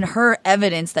 But in her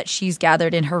evidence that she's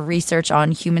gathered in her research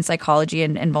on human psychology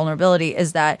and vulnerability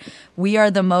is that we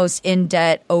are the most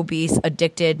in-debt, obese,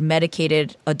 addicted,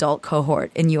 medicated adult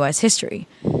cohort in U.S. history.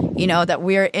 You know, that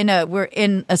we're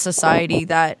in a society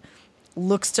that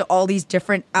looks to all these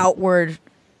different outward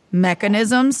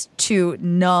mechanisms to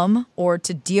numb or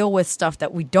to deal with stuff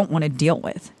that we don't want to deal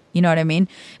with. You know what I mean?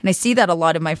 And I see that a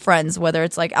lot in my friends, whether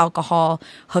it's like alcohol,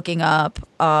 hooking up,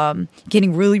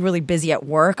 getting really, really busy at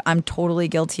work. I'm totally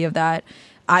guilty of that.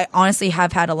 I honestly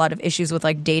have had a lot of issues with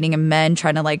like dating and men,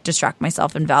 trying to like distract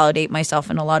myself and validate myself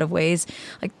in a lot of ways.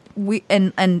 Like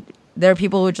and there are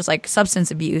people who are just like substance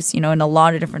abuse, you know, in a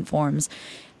lot of different forms.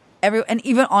 And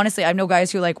even honestly, I know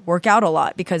guys who like work out a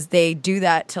lot because they do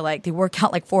that to like, they work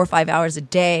out like 4 or 5 hours a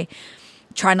day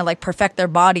trying to like perfect their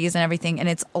bodies and everything. And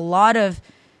it's a lot of,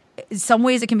 in some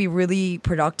ways it can be really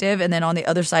productive. And then on the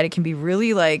other side, it can be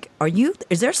really like,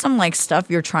 is there some like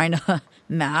stuff you're trying to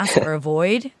mask or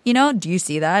avoid? You know, do you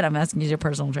see that? I'm asking you as your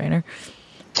personal trainer.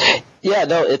 Yeah,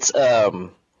 no, it's,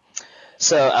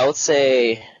 so I would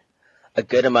say a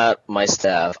good amount of my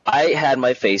staff, I had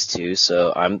my phase 2,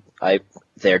 so I'm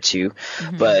there too,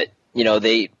 but you know,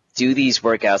 they do these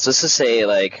workouts. Let's just say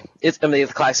like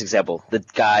the classic example, the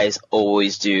guys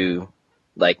always do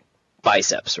like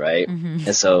biceps, right?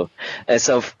 And so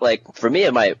like for me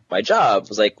and my job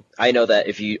was like, I know that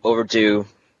if you overdo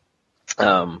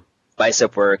a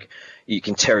bicep work, you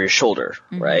can tear your shoulder,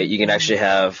 right? You can actually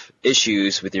have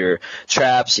issues with your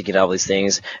traps. You can have all these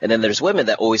things. And then there's women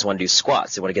that always want to do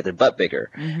squats. They want to get their butt bigger.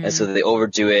 And so they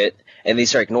overdo it, and they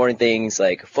start ignoring things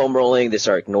like foam rolling. They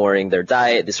start ignoring their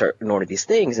diet. They start ignoring these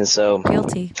things. And so,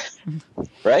 Guilty.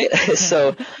 right?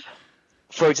 So,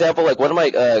 for example, like one of my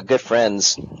good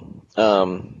friends,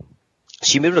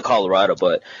 she moved to Colorado,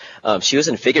 but she was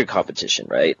in figure competition,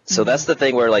 right? So that's the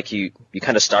thing where like you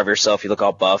kind of starve yourself, you look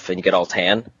all buff and you get all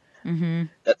tan.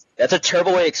 That's a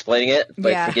terrible way of explaining it,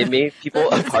 but forgive me, people.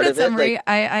 That's a part a of good it. summary.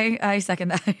 Like, I second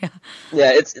that. Yeah.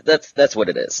 yeah, that's what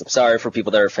it is. I'm sorry for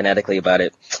people that are fanatically about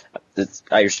it.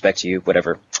 I respect you,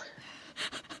 whatever.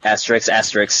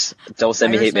 Asterisk. Don't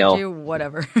send me hate mail. You,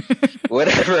 whatever.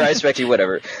 Whatever. I respect you,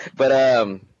 whatever. But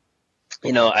I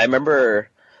remember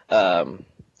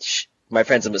my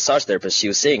friend's a massage therapist. She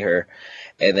was seeing her,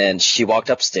 and then she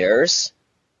walked upstairs.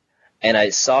 And I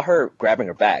saw her grabbing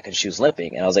her back, and she was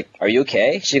limping. And I was like, "Are you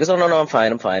okay?" She goes, "Oh, no, I'm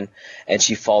fine." And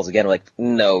she falls again. I'm like,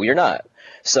 "No, you're not."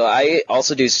 So I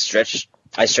also do stretch.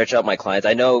 I stretch out my clients.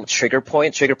 I know trigger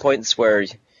point. Trigger point is where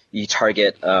you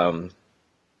target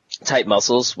tight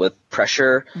muscles with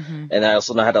pressure. And I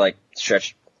also know how to like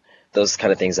stretch those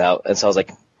kind of things out. And so I was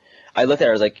like, I looked at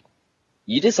her. I was like,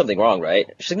 "You did something wrong, right?"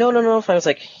 She's like, No, I'm fine. I was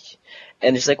like,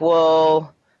 and she's like,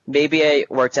 "Well, maybe I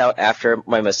worked out after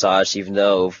my massage, even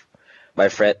though my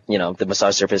friend, the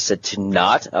massage therapist said to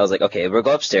not." I was like, "Okay, we'll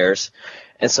go upstairs."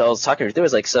 And so I was talking to her through. I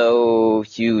was like, "So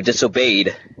you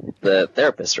disobeyed the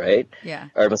therapist, right?" Yeah.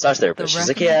 Or massage The therapist. She's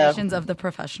like, "Yeah." recommendations of the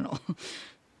professional.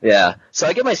 Yeah. So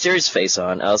I get my serious face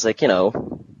on. I was like,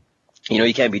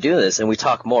 you can't be doing this. And we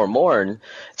talk more and more. And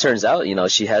it turns out,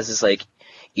 she has this like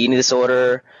eating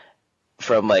disorder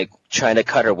from like trying to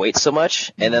cut her weight so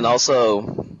much. And then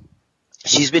also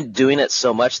she's been doing it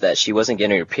so much that she wasn't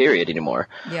getting her period anymore.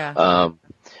 Yeah.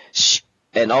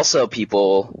 And also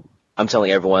people, I'm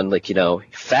telling everyone, like,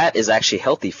 fat is actually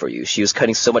healthy for you. She was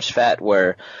cutting so much fat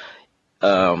where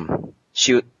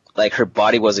her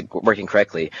body wasn't working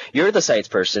correctly. You're the science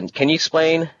person. Can you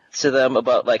explain to them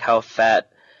about like how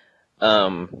fat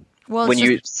Well,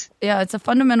 it's a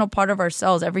fundamental part of our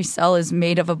cells. Every cell is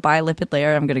made of a bilipid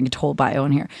layer. I'm going to get whole bio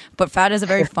in here. But fat is a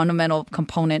very fundamental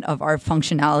component of our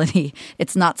functionality.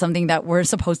 It's not something that we're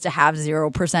supposed to have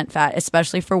 0% fat,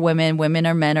 especially for women. Women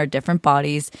or men are different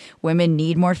bodies. Women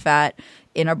need more fat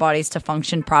in our bodies to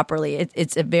function properly.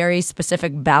 It's a very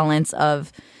specific balance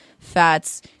of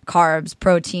fats, carbs,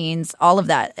 proteins, all of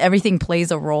that. Everything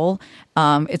plays a role.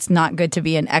 It's not good to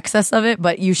be in excess of it,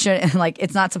 but you shouldn't,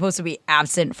 it's not supposed to be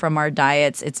absent from our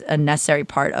diets. It's a necessary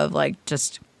part of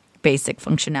just basic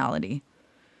functionality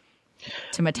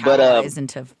to metabolize and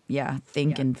to,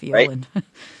 think and feel. Right? And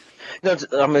No,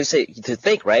 I'm going to say to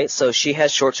think, right? So she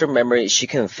has short-term memory. She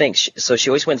can think. So she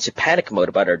always went into panic mode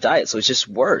about her diet. So it's just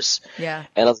worse. Yeah.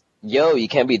 And I was like, "Yo, you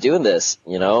can't be doing this,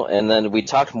 And then we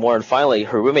talked more, and finally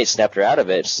her roommate snapped her out of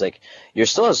it. She's like, "You're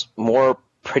still more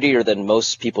prettier than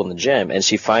most people in the gym." And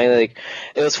she finally,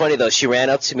 it was funny though. She ran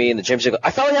up to me in the gym. She goes,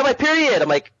 "I finally have my period." I'm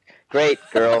like, "Great,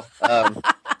 girl.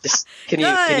 Just can you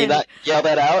not yell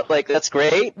that out? Like, that's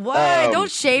great." Why? Don't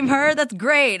shame her. That's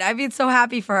great. I'd be so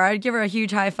happy for her. I'd give her a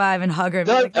huge high five and hug her. And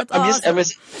be like, that's awesome.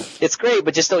 It's great,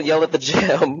 but just don't yell at the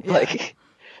gym. Yeah.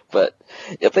 But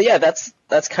yeah, that's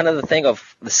kind of the thing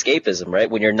of escapism, right?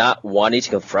 When you're not wanting to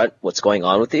confront what's going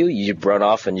on with you, you run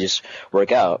off and just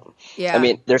work out. Yeah. I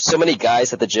mean, there's so many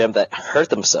guys at the gym that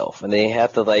hurt themselves, and they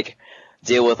have to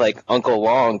deal with Uncle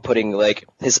Long putting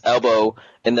his elbow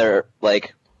in their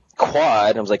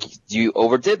quad. I was like, "You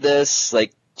overdid this.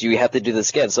 Do you have to do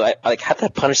this again?" So I have to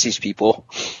punish these people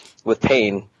with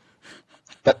pain.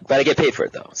 But I get paid for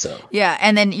it though, so. Yeah,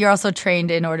 and then you're also trained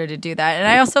in order to do that. And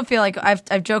I also feel like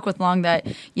I've joked with Long that,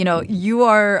 you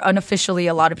are unofficially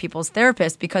a lot of people's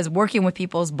therapist because working with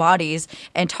people's bodies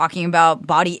and talking about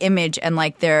body image and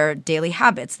their daily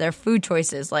habits, their food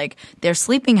choices, their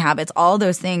sleeping habits, all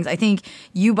those things. I think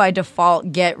you by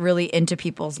default get really into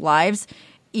people's lives,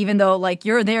 even though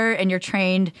you're there and you're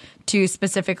trained to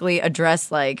specifically address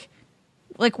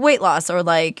weight loss or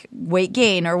weight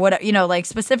gain or whatever,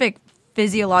 specific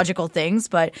physiological things,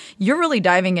 but you're really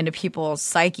diving into people's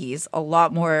psyches a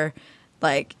lot more.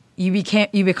 You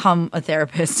become a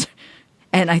therapist,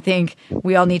 and I think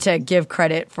we all need to give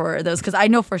credit for those because I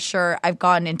know for sure I've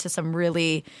gotten into some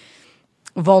really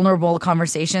vulnerable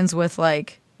conversations with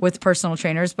personal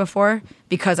trainers before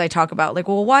because I talk about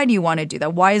well, why do you want to do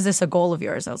that? Why is this a goal of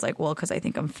yours? I was like, well, because I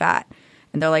think I'm fat,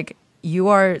 and they're like, you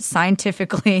are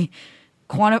scientifically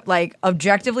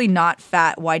objectively not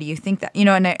fat. Why do you think that?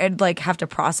 And I'd have to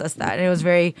process that. And it was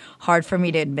very hard for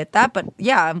me to admit that. But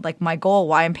yeah, my goal,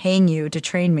 why I'm paying you to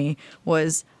train me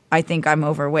was I think I'm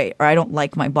overweight or I don't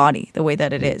like my body the way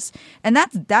that it is. And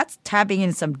that's tapping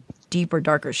into some deeper,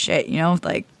 darker shit, you know?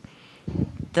 Like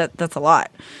that's a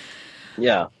lot.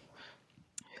 Yeah.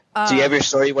 Do you have your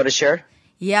story you want to share?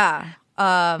 Yeah.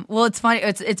 Well, it's funny.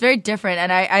 It's very different.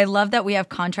 And I love that we have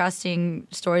contrasting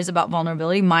stories about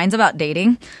vulnerability. Mine's about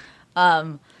dating.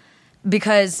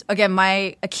 Because again,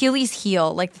 my Achilles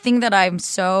heel, like the thing that I'm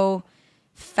so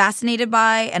fascinated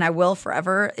by and I will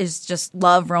forever is just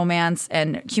love, romance,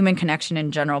 and human connection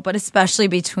in general, but especially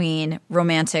between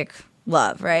romantic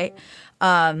love, right?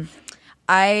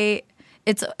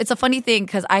 It's a funny thing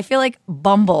because I feel like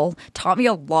Bumble taught me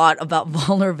a lot about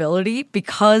vulnerability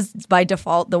because by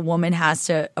default the woman has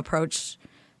to approach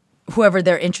whoever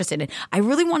they're interested in. I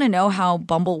really want to know how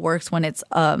Bumble works when it's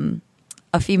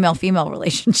a female-female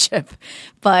relationship,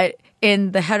 but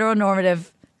in the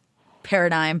heteronormative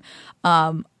paradigm,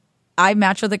 I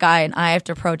match with a guy and I have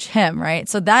to approach him, right?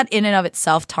 So that in and of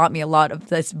itself taught me a lot of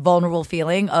this vulnerable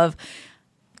feeling of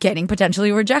getting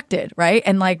potentially rejected, right?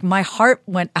 And like my heart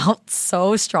went out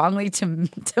so strongly to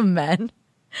men.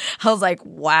 I was like,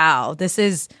 wow, this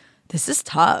is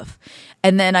tough.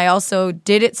 And then I also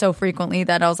did it so frequently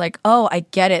that I was like, oh, I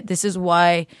get it. This is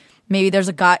why maybe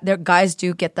guys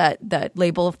do get that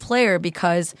label of player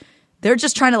because they're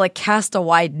just trying to like cast a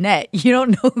wide net. You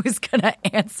don't know who's going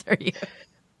to answer you.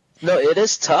 No, it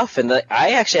is tough. And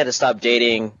I actually had to stop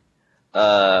dating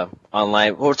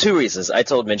online for two reasons. I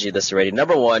told Minji this already.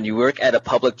 Number one, you work at a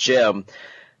public gym.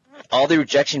 All the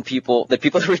people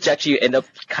that reject you end up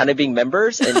kind of being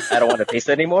members, and I don't want to face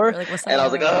that anymore. Like, and I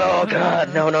was like, oh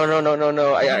god, no.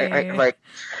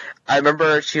 I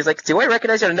remember she was like, do I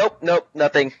recognize you? Nope,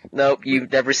 nothing. Nope, you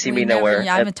never see me nowhere.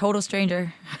 Yeah, I'm a total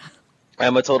stranger.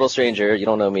 I'm a total stranger. You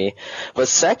don't know me. But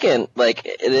second, like,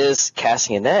 it is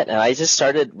casting a net, and I just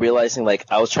started realizing, like,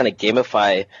 I was trying to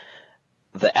gamify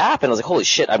the app, and I was like, holy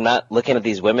shit, I'm not looking at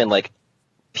these women like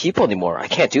people anymore. I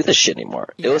can't do this shit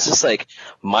anymore. Yeah. It was just like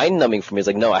mind numbing for me. It's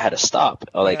like, no, I had to stop.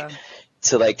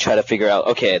 To like try to figure out,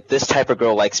 okay, this type of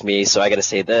girl likes me, so I got to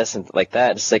say this and like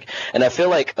that. It's like, and I feel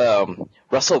like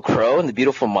Russell Crowe in The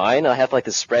Beautiful Mind. I have like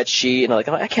this spreadsheet, and I'm like,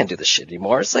 I can't do this shit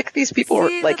anymore. It's like these people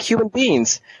are like human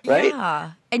beings, right?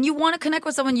 Yeah, and you want to connect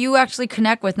with someone you actually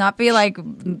connect with, not be like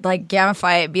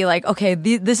gamify it. Be like, okay,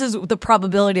 this is the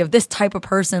probability of this type of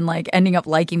person like ending up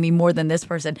liking me more than this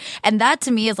person, and that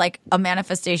to me is like a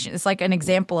manifestation. It's like an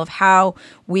example of how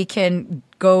we can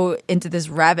go into this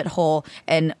rabbit hole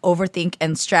and overthink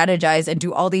and strategize and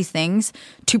do all these things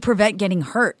to prevent getting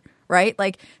hurt, right?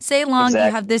 Like, say you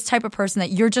have this type of person that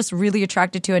you're just really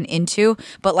attracted to and into,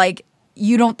 but like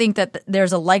you don't think that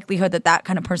there's a likelihood that that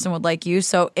kind of person would like you.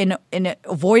 So in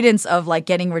avoidance of like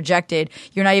getting rejected,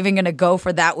 you're not even going to go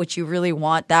for that which you really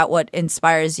want, that what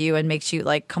inspires you and makes you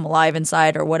like come alive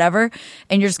inside or whatever.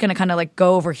 And you're just going to kind of like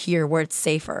go over here where it's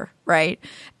safer, right?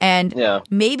 And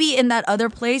maybe in that other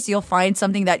place, you'll find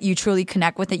something that you truly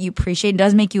connect with, that you appreciate and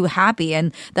does make you happy.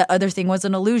 And that other thing was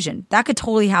an illusion. That could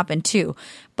totally happen too.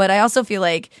 But I also feel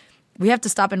like we have to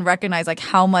stop and recognize like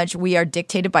how much we are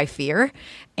dictated by fear.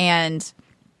 And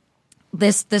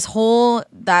this whole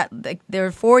that like there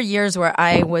were 4 years where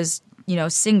I was,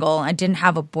 single. I didn't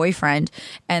have a boyfriend,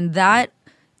 and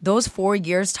those 4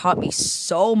 years taught me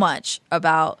so much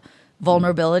about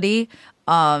vulnerability.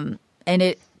 And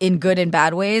it in good and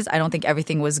bad ways. I don't think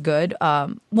everything was good.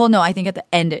 No, I think at the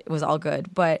end it was all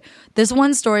good. But this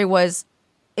one story was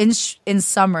in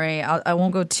summary. I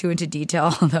won't go too into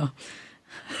detail, although.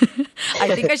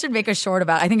 I think I should make a short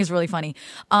about it. I think it's really funny.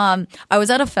 I was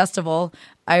at a festival.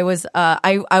 I was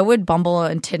I would Bumble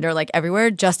and Tinder like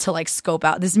everywhere just to like scope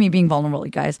out. This is me being vulnerable,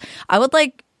 you guys. I would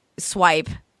like swipe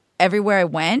everywhere I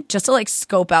went just to like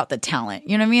scope out the talent.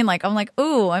 You know what I mean? Like I'm like,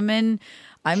 ooh, I'm in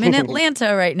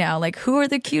Atlanta right now. Like, who are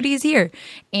the cuties here?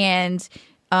 And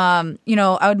I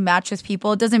would match with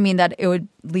people. It doesn't mean that it would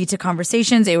lead to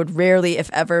conversations. It would rarely, if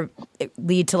ever,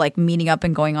 lead to like meeting up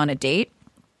and going on a date.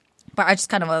 But I just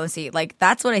kind of want to see, like,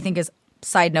 that's what I think is,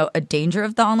 side note, a danger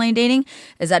of the online dating,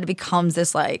 is that it becomes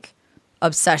this, like,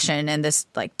 obsession and this,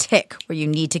 like, tick where you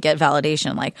need to get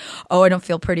validation. Like, oh, I don't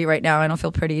feel pretty right now. I don't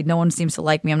feel pretty. No one seems to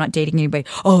like me. I'm not dating anybody.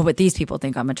 Oh, but these people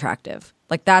think I'm attractive.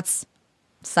 Like, that's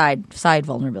side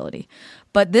vulnerability.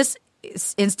 But this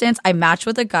instance, I matched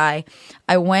with a guy.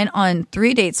 I went on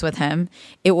 3 dates with him.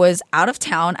 It was out of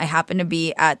town. I happened to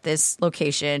be at this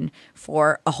location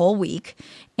for a whole week.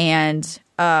 And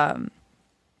so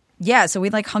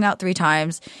we like hung out 3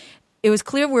 times. It was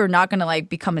clear we were not going to like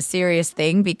become a serious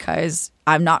thing because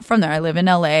I'm not from there. I live in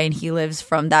LA and he lives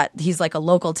from that. He's like a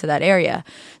local to that area.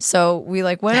 So we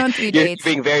like went on 3 dates.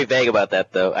 You're being very vague about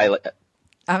that though.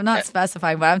 I'm not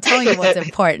specifying, but I'm telling you what's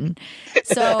important.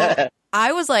 So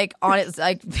I was like on it,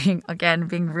 like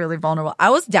being really vulnerable. I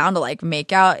was down to like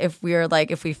make out if we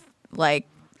like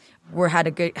had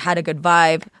a good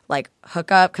vibe, like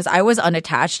hook up, because I was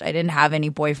unattached. I didn't have any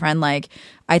boyfriend. Like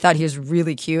I thought he was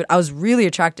really cute. I was really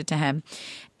attracted to him.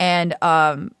 And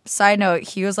side note,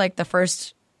 he was like the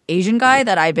first Asian guy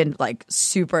that I've been like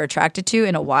super attracted to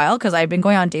in a while, because I've been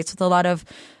going on dates with a lot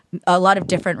of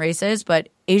different races, but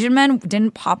Asian men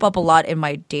didn't pop up a lot in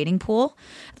my dating pool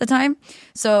at the time.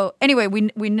 So anyway, we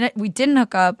didn't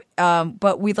hook up,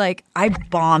 but we like I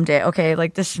bombed it. Okay,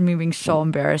 like this is me being so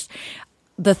embarrassed.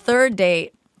 The third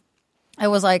date, I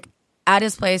was like at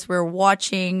his place. We were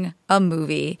watching a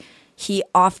movie. He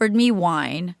offered me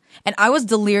wine, and I was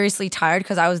deliriously tired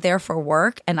because I was there for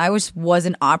work, and I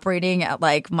wasn't operating at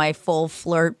like my full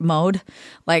flirt mode.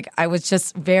 Like I was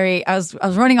just I was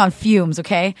running on fumes.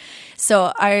 Okay,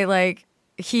 so I like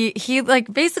he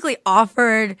like basically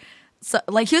offered, so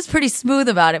like he was pretty smooth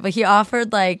about it, but he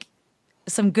offered like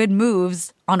some good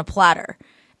moves on a platter,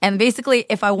 and basically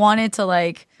if I wanted to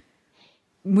like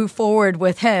move forward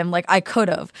with him, like I could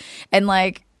have, and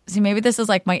like see maybe this is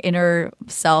like my inner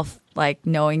self, like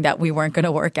knowing that we weren't going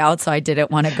to work out, so I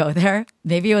didn't want to go there.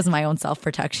 Maybe it was my own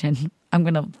self-protection. I'm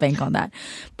going to bank on that.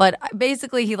 But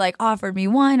basically he like offered me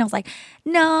wine. I was like,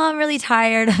 no, I'm really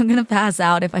tired. I'm going to pass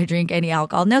out if I drink any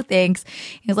alcohol. No thanks.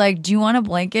 He was like, do you want a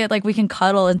blanket? Like we can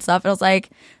cuddle and stuff. And I was like,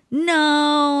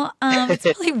 no, it's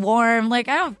really warm. Like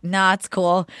nah, it's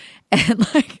cool. And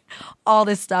like all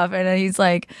this stuff. And then he's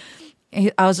like,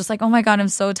 I was just like, oh my God, I'm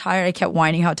so tired. I kept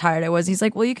whining how tired I was. He's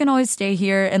like, well, you can always stay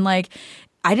here. And like,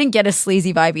 I didn't get a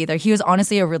sleazy vibe either. He was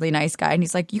honestly a really nice guy. And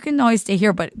he's like, you can always stay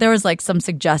here. But there was like some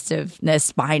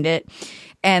suggestiveness behind it.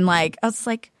 And like, I was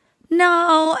like,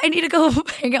 no, I need to go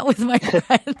hang out with my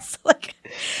friends.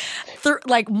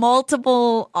 Like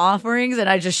multiple offerings. And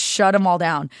I just shut them all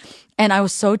down. And I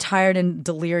was so tired and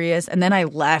delirious. And then I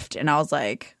left and I was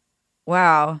like,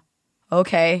 wow.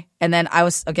 Okay. And then I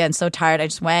was, again, so tired. I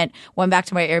just went back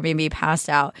to my Airbnb, passed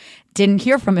out. Didn't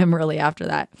hear from him really after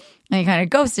that. And he kind of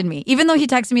ghosted me, even though he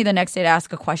texted me the next day to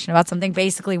ask a question about something.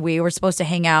 Basically, we were supposed to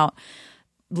hang out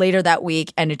later that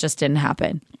week, and it just didn't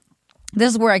happen.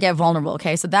 This is where I get vulnerable,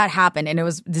 okay? So that happened, and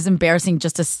this is embarrassing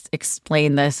just to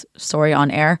explain this story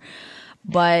on air.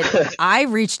 But I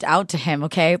reached out to him,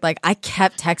 okay? Like, I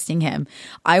kept texting him.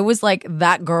 I was like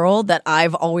that girl that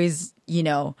I've always,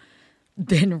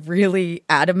 been really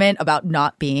adamant about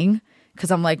not being,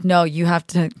 because I'm like, no, you have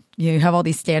all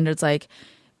these standards. Like,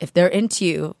 if they're into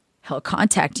you, he'll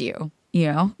contact you.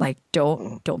 Like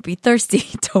don't be thirsty,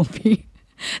 don't be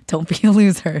a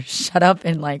loser. Shut up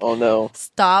and like, oh no,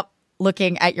 stop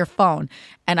looking at your phone.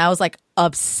 And I was like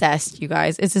obsessed, you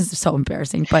guys. This is so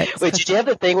embarrassing. But wait, did you have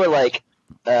the thing where like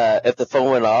if the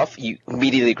phone went off, you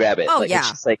immediately grab it? Oh like, yeah,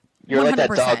 it's just like you're 100%. Like that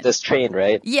dog that's trained,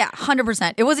 right? Yeah,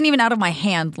 100%. It wasn't even out of my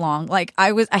hand long. Like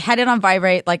I had it on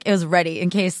vibrate, like it was ready in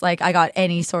case like I got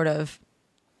any sort of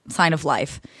sign of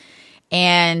life.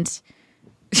 And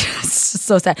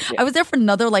so sad. Yeah. I was there for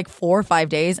another like 4 or 5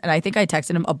 days, and I think I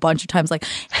texted him a bunch of times like,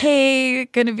 hey,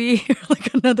 gonna be here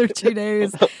like another 2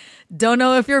 days. Don't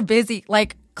know if you're busy.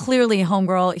 Like, clearly,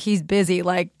 homegirl, he's busy.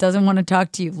 Like, doesn't want to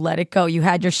talk to you. Let it go. You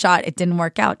had your shot. It didn't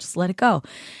work out. Just let it go.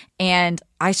 And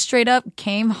I straight up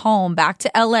came home back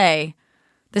to LA.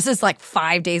 This is like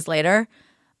 5 days later.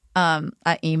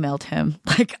 I emailed him.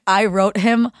 Like, I wrote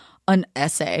him an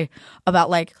essay about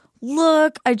like,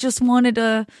 look, I just wanted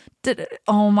to,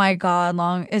 oh my God,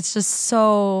 Long. It's just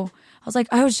so, I was like,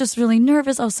 I was just really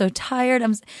nervous. I was so tired.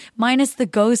 Minus the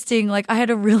ghosting. Like, I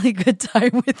had a really good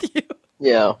time with you.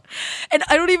 Yeah. And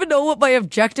I don't even know what my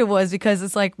objective was, because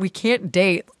it's like, we can't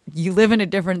date. You live in a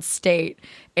different state.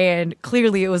 And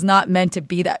clearly it was not meant to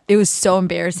be that. It was so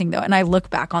embarrassing though. And I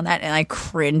look back on that and I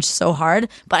cringe so hard,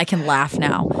 but I can laugh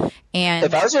now. And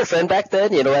if I was your friend back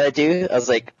then, you know what I'd do? I was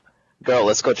like, girl,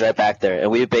 let's go drive back there. And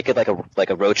we would make it like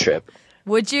a road trip.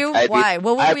 Would you? Why?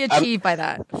 What would we achieve by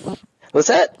that? What's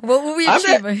that? What would we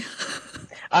achieve?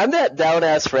 I'm that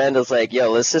down-ass friend that's like,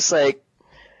 yo, let's just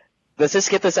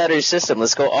get this out of your system.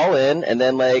 Let's go all in. And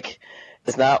then like,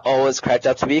 it's not always cracked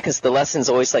up to be, because the lesson's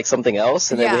always like something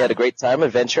else. And then we had a great time,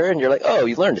 adventure. And you're like, oh,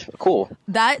 you learned. Cool.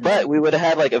 But we would have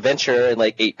had like adventure and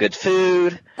like ate good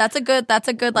food. That's a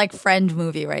good like friend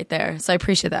movie right there. So I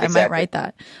appreciate that. Exactly. I might write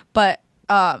that. But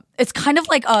it's kind of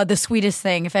like The Sweetest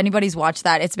Thing. If anybody's watched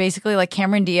that, it's basically like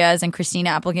Cameron Diaz and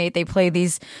Christina Applegate. They play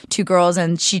these two girls,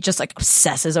 and she just like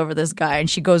obsesses over this guy, and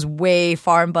she goes way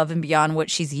far above and beyond what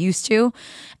she's used to.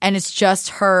 And it's just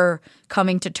her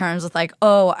coming to terms with like,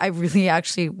 oh, I really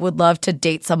actually would love to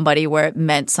date somebody where it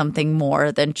meant something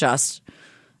more than just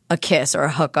a kiss or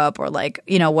a hookup or like,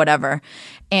 whatever.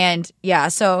 And yeah,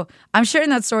 so I'm sharing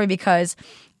that story because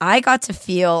I got to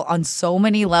feel on so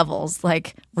many levels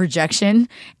like rejection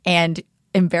and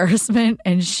embarrassment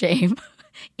and shame.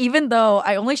 Even though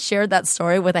I only shared that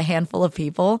story with a handful of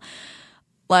people,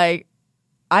 like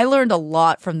I learned a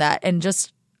lot from that. And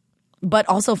but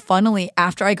also funnily,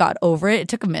 after I got over it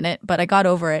took a minute, but I got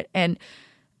over it. And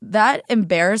that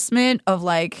embarrassment of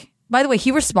like, by the way,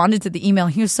 he responded to the email.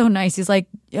 He was so nice. He's like,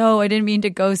 yo, I didn't mean to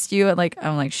ghost you. And like,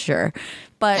 I'm like, sure.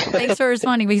 But thanks for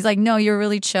responding. But he's like, no, you're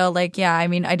really chill. Like, yeah, I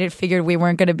mean, I did figure we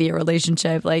weren't going to be a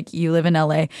relationship. Like, you live in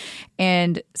LA.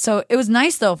 And so it was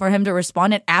nice though for him to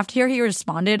respond. And after he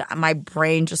responded, my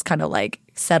brain just kind of like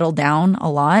settled down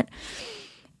a lot.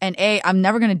 And I'm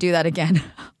never going to do that again.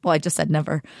 Well, I just said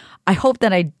never. I hope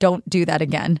that I don't do that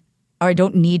again, or I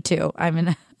don't need to. I'm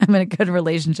in a good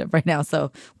relationship right now.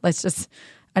 So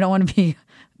I don't want to be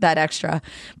that extra.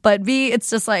 But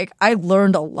it's just like I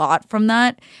learned a lot from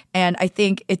that. And I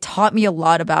think it taught me a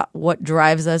lot about what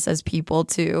drives us as people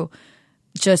to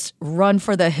just run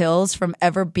for the hills from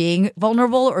ever being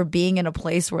vulnerable or being in a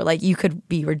place where like you could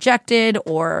be rejected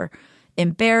or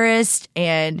embarrassed.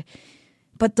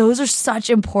 But those are such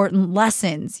important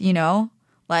lessons,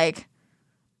 Like,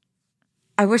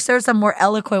 I wish there was some more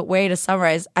eloquent way to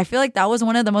summarize. I feel like that was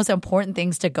one of the most important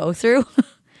things to go through.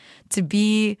 To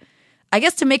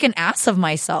make an ass of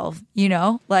myself,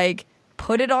 like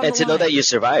put it on. And to know that you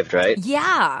survived, right?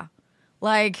 Yeah.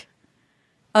 Like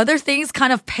other things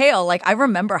kind of pale. Like I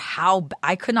remember how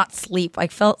I could not sleep. I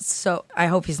felt so, I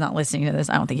hope he's not listening to this.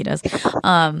 I don't think he does.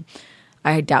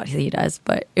 I doubt he does,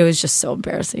 but it was just so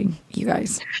embarrassing, you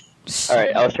guys. All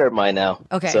right. I'll share mine now.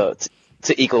 Okay. So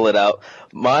to equal it out,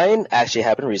 mine actually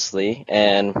happened recently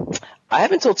and I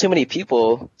haven't told too many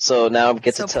people, so now I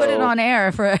get to tell. So put it on air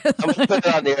I'm putting it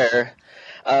on the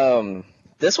air.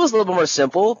 This was a little bit more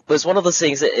simple, but it's one of those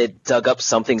things that it dug up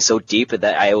something so deep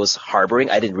that I was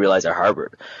harboring. I didn't realize I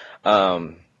harbored.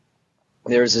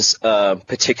 There's this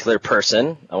particular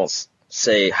person. I won't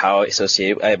say how I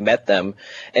associated. I met them,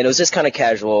 and it was just kind of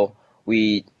casual.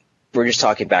 We were just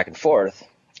talking back and forth,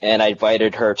 and I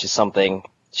invited her to something.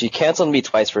 She canceled me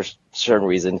twice for certain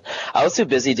reasons. I was too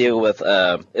busy dealing with,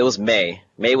 it was May.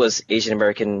 May was Asian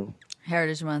American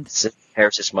Heritage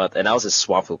Month, and I was just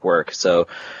swamped with work. So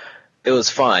it was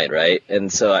fine, right? And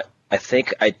so I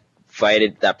think I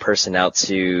invited that person out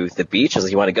to the beach. I was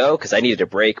like, you want to go? Because I needed a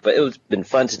break, but it would have been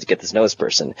fun to get to know this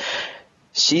person.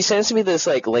 She sends me this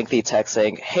like lengthy text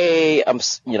saying, hey, I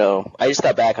just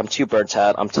got back. I'm too burnt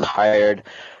out. I'm too tired.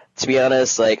 To be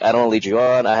honest, like, I don't want to lead you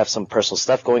on. I have some personal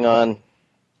stuff going on.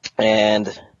 And,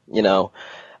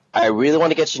 I really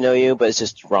want to get to know you, but it's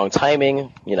just wrong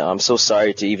timing. I'm so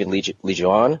sorry to even lead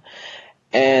you on.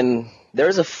 And there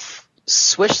was a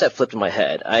switch that flipped in my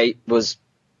head. I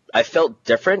felt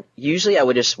different. Usually I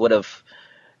would have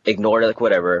ignored it, like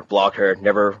whatever, blocked her,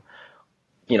 never,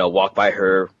 walk by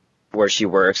her where she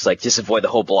works, like just avoid the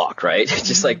whole block, right?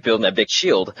 Just like building that big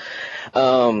shield.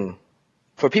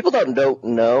 For people that don't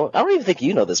know, I don't even think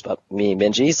you know this about me,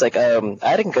 Minji. It's like, I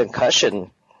had a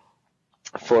concussion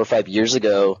 4 or 5 years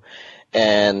ago,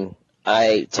 and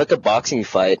I took a boxing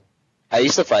fight. I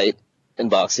used to fight in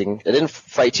boxing. I didn't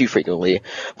fight too frequently,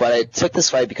 but I took this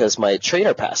fight because my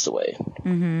trainer passed away.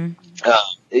 Mm-hmm.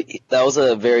 That was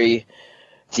a very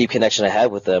deep connection I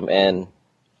had with them, and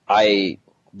I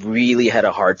really had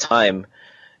a hard time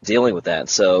dealing with that.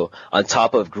 So on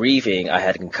top of grieving, I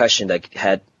had a concussion that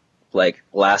had like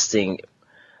lasting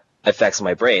effects on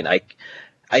my brain.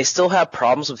 I still have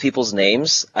problems with people's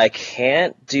names. I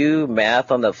can't do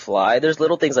math on the fly. There's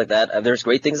little things like that. There's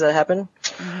great things that happen,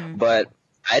 but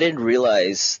I didn't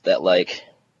realize that like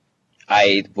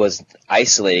I was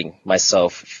isolating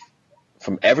myself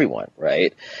from everyone,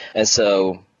 right? And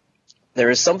so there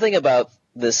is something about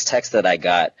this text that I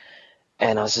got,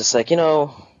 and I was just like,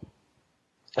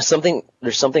 there's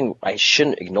something I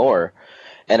shouldn't ignore.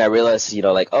 And I realized,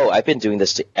 like, oh, I've been doing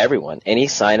this to everyone. Any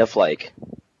sign of like,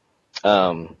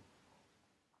 some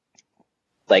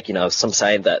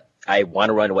sign that I want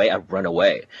to run away, I run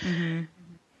away. Mm-hmm.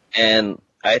 And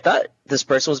I thought this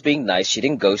person was being nice. She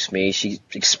didn't ghost me. She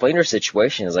explained her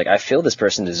situation. It's like, I feel this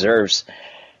person deserves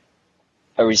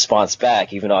a response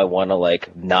back, even though I want to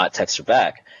like not text her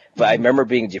back. But I remember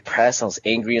being depressed. I was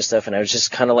angry and stuff, and I was just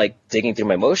kind of like digging through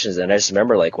my emotions. And I just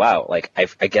remember like, wow, like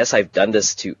I guess I've done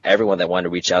this to everyone that wanted to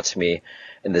reach out to me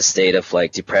in this state of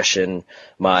like depression,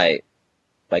 my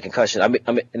concussion.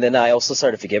 And then I also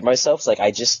started to forgive myself. It's like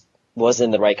I just wasn't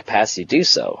in the right capacity to do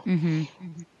so. Mm-hmm.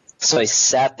 So I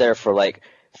sat there for like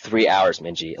 3 hours,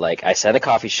 Minji. Like, I sat in a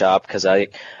coffee shop because I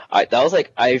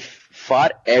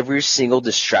fought every single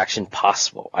distraction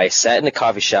possible. I sat in a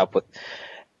coffee shop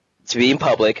to be in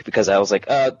public because I was like,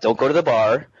 don't go to the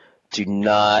bar. Do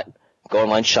not go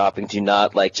online shopping. Do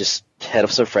not, like, just head up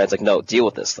with some friends. Like, no, deal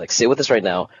with this. Like, sit with this right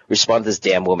now. Respond to this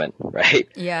damn woman, right?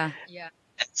 Yeah.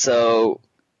 So,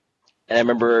 and I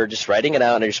remember just writing it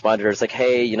out, and I responded to her. It's like,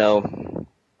 hey,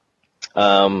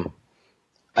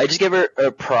 I just gave her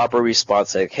a proper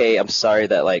response, like, hey, I'm sorry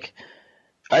that, like,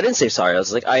 I didn't say sorry. I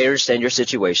was like, I understand your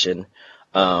situation.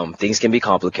 Things can be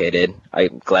complicated.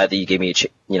 I'm glad that you gave me,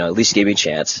 at least you gave me a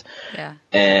chance. Yeah.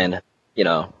 And,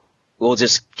 we'll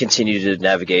just continue to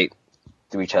navigate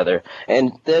through each other.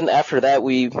 And then after that,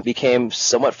 we became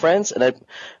somewhat friends.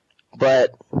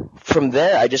 But from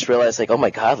there, I just realized, like, oh my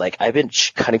God, like, I've been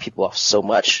cutting people off so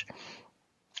much.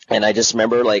 And I just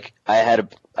remember, like,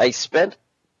 I spent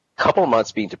a couple of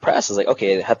months being depressed. I was like,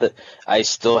 okay, I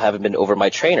still haven't been over my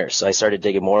trainer. So I started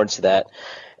digging more into that.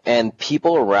 And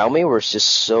people around me were just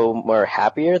so more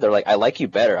happier. They're like, I like you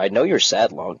better. I know you're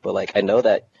sad, Long, but, like, I know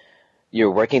that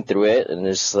you're working through it, and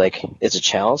it's like, it's a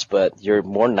challenge, but you're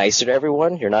more nicer to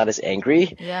everyone. You're not as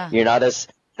angry. Yeah. You're not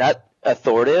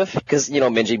authoritative, because,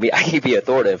 Minji, I can be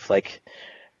authoritative. Like,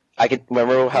 I can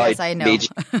remember how I know. made you,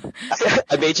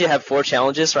 I made you have 4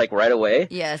 challenges, like, right away.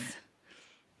 Yes.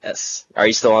 Yes. Are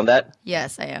you still on that?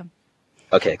 Yes, I am.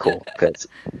 Okay, cool. Good.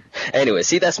 Anyway,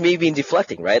 see, that's me being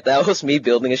deflecting, right? That was me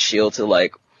building a shield to,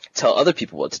 like, tell other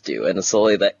people what to do, and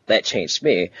slowly that changed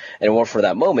me. And more for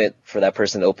that moment, for that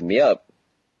person to open me up,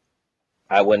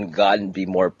 I wouldn't gotten be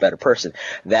more better person.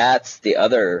 That's the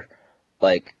other,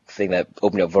 like, thing that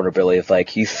opened up vulnerability of,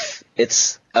 like,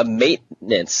 it's a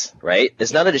maintenance, right?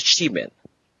 It's not an achievement.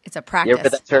 It's a You practice. ever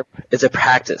heard that term? It's a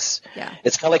practice. Yeah.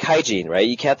 It's kind of like hygiene, right?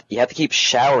 You have to keep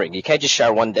showering. You can't just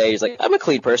shower one day. It's like, I'm a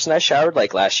clean person. I showered,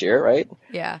 like, last year, right?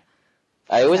 Yeah.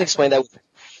 I always explain that with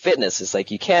fitness. It's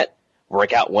like, you can't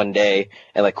work out one day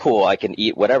and, like, cool, I can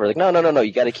eat whatever. Like, no,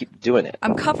 you got to keep doing it.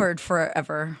 I'm covered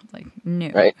forever. Like,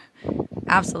 new. Right?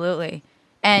 Absolutely.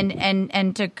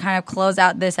 And to kind of close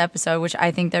out this episode, which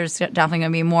I think there's definitely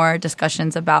going to be more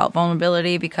discussions about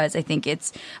vulnerability, because I think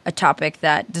it's a topic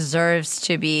that deserves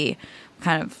to be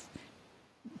kind of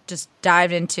just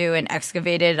dived into and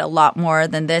excavated a lot more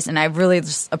than this. And I really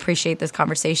just appreciate this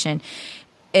conversation.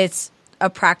 It's a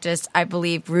practice, I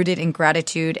believe, rooted in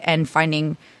gratitude and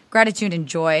finding gratitude and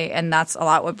joy. And that's a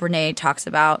lot what Brene talks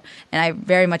about. And I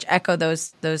very much echo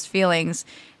those feelings,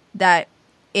 that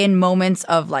in moments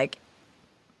of, like,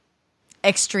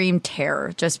 extreme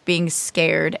terror, just being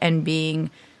scared and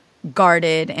being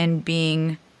guarded and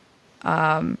being,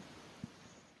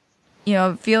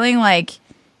 feeling like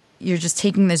you're just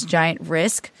taking this giant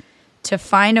risk, to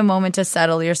find a moment to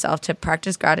settle yourself, to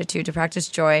practice gratitude, to practice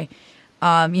joy.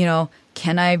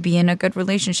 Can I be in a good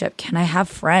relationship? Can I have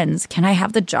friends? Can I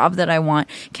have the job that I want?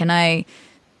 Can I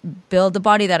build the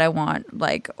body that I want?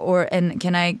 And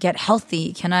can I get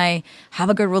healthy? Can I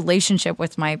have a good relationship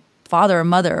with my father or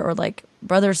mother, or, like,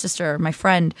 brother or sister, or my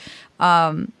friend?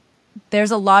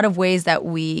 There's a lot of ways that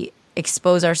we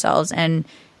expose ourselves and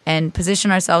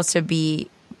position ourselves to be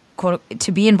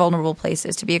in vulnerable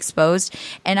places, to be exposed.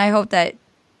 And I hope that,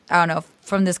 I don't know,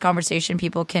 from this conversation,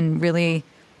 people can really,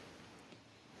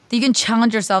 you can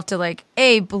challenge yourself to, like,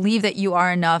 believe that you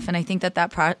are enough. And I think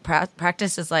that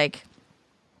practice is, like,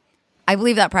 I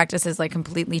believe that practice has, like,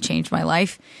 completely changed my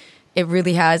life. It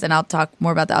really has, and I'll talk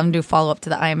more about that. I'm going to do a follow-up to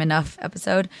the I Am Enough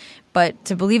episode. But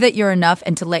to believe that you're enough,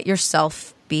 and to let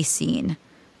yourself be seen.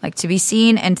 Like, to be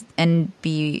seen and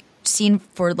be seen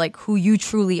for, like, who you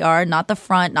truly are, not the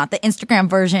front, not the Instagram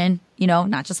version,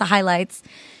 not just the highlights,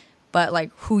 but,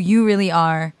 like, who you really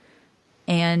are,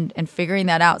 and figuring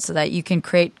that out so that you can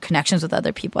create connections with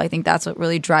other people. I think that's what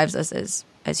really drives us as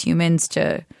humans,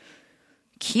 to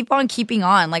keep on keeping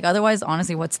on. Like, otherwise,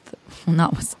 honestly, I don't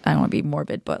want to be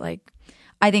morbid, but, like,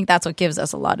 I think that's what gives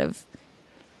us a lot of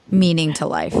meaning to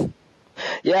life.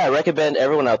 Yeah, I recommend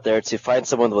everyone out there to find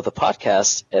someone with a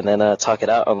podcast and then talk it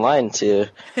out online to,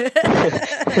 and,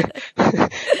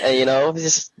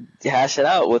 just hash it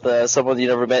out with someone you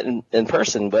never met in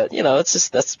person. But,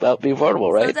 that's about being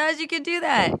vulnerable, right? Sometimes you can do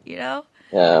that, Yeah.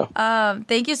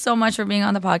 Thank you so much for being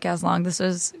on the podcast, Long. This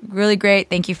was really great.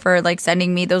 Thank you for, like,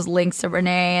 sending me those links to Brene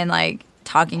and, like,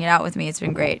 talking it out with me. It's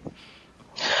been great.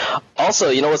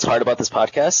 Also, you know what's hard about this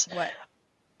podcast? What?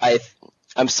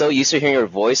 I'm so used to hearing your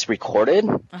voice recorded.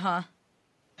 Uh-huh.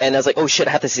 And I was like, oh shit,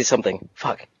 I have to say something.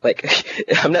 Fuck. Like,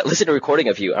 I'm not listening to a recording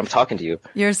of you. I'm talking to you.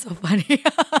 You're so funny.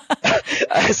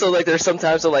 So like there's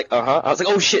sometimes I'm like, I was like,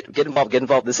 oh shit, get involved.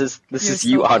 This is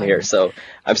you on here. So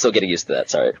I'm still getting used to that.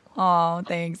 Sorry. Oh,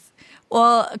 thanks.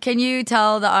 Well, can you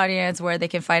tell the audience where they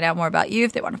can find out more about you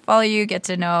if they want to follow you, get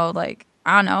to know, like,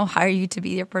 I don't know, hire you to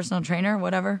be your personal trainer,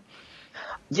 whatever?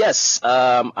 Yes,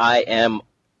 I am,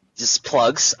 just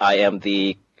plugs, I am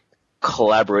the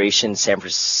Collaboration San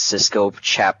Francisco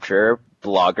chapter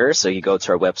blogger. So you go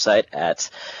to our website at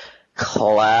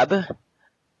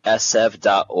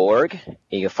collabsf.org.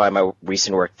 You can find my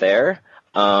recent work there.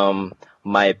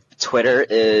 My Twitter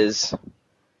is...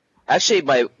 Actually,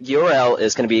 my URL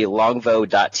is going to be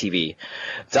longvo.tv.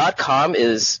 .com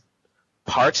is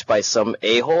parked by some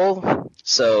a-hole,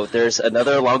 so there's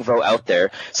another Longvo out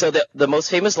there. So the most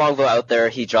famous Longvo out there,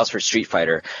 he draws for Street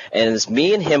Fighter, and it's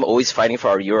me and him always fighting for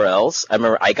our URLs. I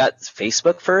remember I got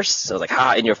Facebook first, so I was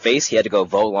like, in your face, he had to go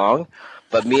vote long.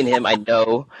 But me and him, I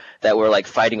know that we're like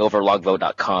fighting over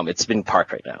longvo.com. It's been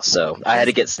parked right now, so I had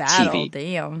to get TV.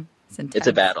 Damn. It's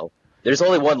a battle. There's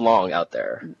only one long out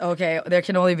there. Okay, there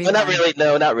can only be one. Not really.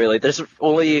 No, not really. There's a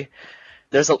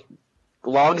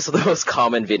long is the most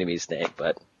common Vietnamese name,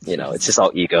 but it's just all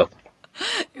ego.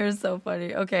 You're so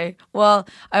funny. Okay, well,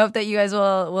 I hope that you guys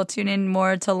will tune in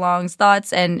more to Long's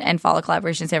thoughts and follow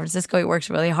Collaboration San Francisco. He works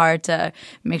really hard to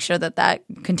make sure that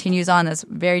continues on. That's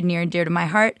very near and dear to my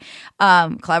heart.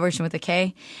 Collaboration with a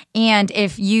K. And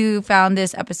if you found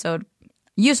this episode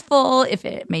useful, if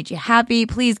it made you happy,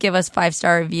 please give us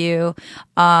 5-star review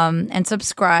and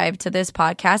subscribe to this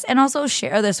podcast, and also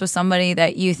share this with somebody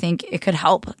that you think it could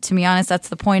help. To be honest, that's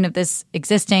the point of this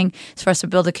existing, is for us to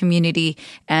build a community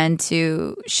and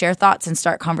to share thoughts and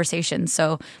start conversations.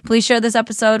 So please share this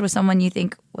episode with someone you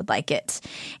think would like it,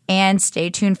 and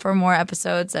stay tuned for more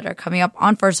episodes that are coming up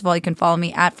on First of All. You can follow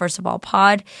me at First of All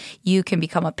Pod. You can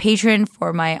become a patron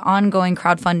for my ongoing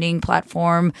crowdfunding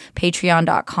platform,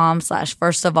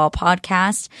 patreon.com/First of All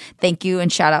Podcast. Thank you,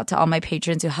 and shout out to all my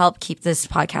patrons who help keep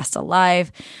this podcast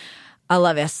alive. I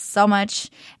love you so much.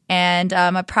 And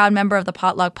I'm a proud member of the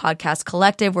Potluck Podcast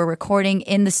Collective. We're recording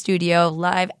in the studio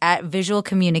live at Visual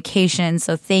Communications.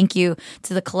 So thank you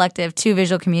to the collective, to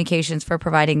Visual Communications, for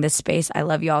providing this space. I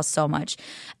love you all so much.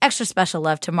 Extra special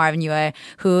love to Marvin Yue,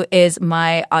 who is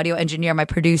my audio engineer, my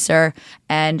producer,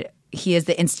 and he is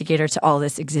the instigator to all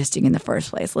this existing in the first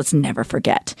place. Let's never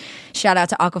forget. Shout out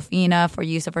to Aquafina for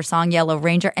use of her song Yellow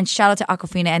Ranger. And shout out to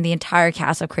Aquafina and the entire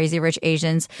cast of Crazy Rich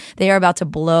Asians. They are about to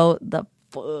blow the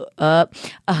up.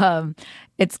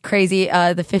 It's crazy.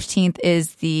 The 15th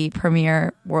is the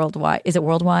premiere worldwide. Is it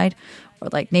worldwide or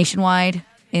like nationwide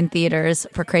in theaters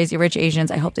for Crazy Rich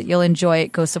Asians? I hope that you'll enjoy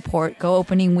it. Go support. Go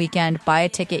opening weekend. Buy a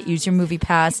ticket. Use your movie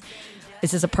pass.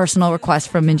 This is a personal request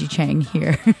from Minji Chang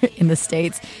here in the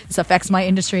States. This affects my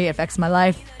industry, affects my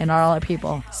life, and all our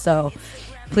people. So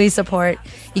please support.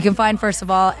 You can find First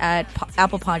of All at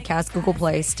Apple Podcasts, Google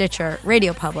Play, Stitcher,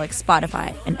 Radio Public,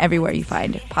 Spotify, and everywhere you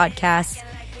find podcasts.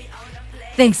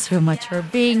 Thanks so much for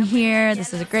being here.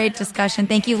 This is a great discussion.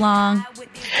 Thank you, Long.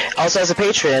 Also, as a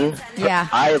patron, yeah,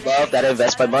 I love that I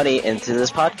invest my money into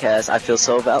this podcast.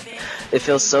 It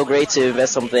feels so great to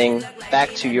invest something back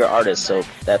to your artist. So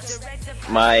that's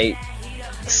my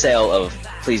sale of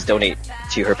please donate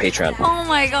to her Patreon. Oh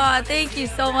my God, thank you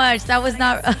so much. That was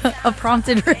not a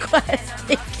prompted request.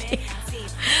 Thank you.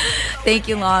 Thank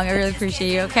you, Long. I really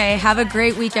appreciate you. Okay, have a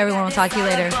great week, everyone. We'll talk to you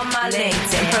later.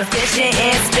 Proficient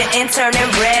in spitting, turning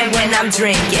red when I'm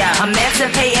drinking.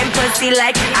 Emancipating pussy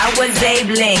like I was Abe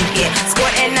Lincoln.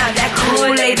 Squirting out that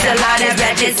Kool-Aid till all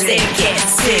that just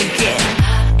sinking.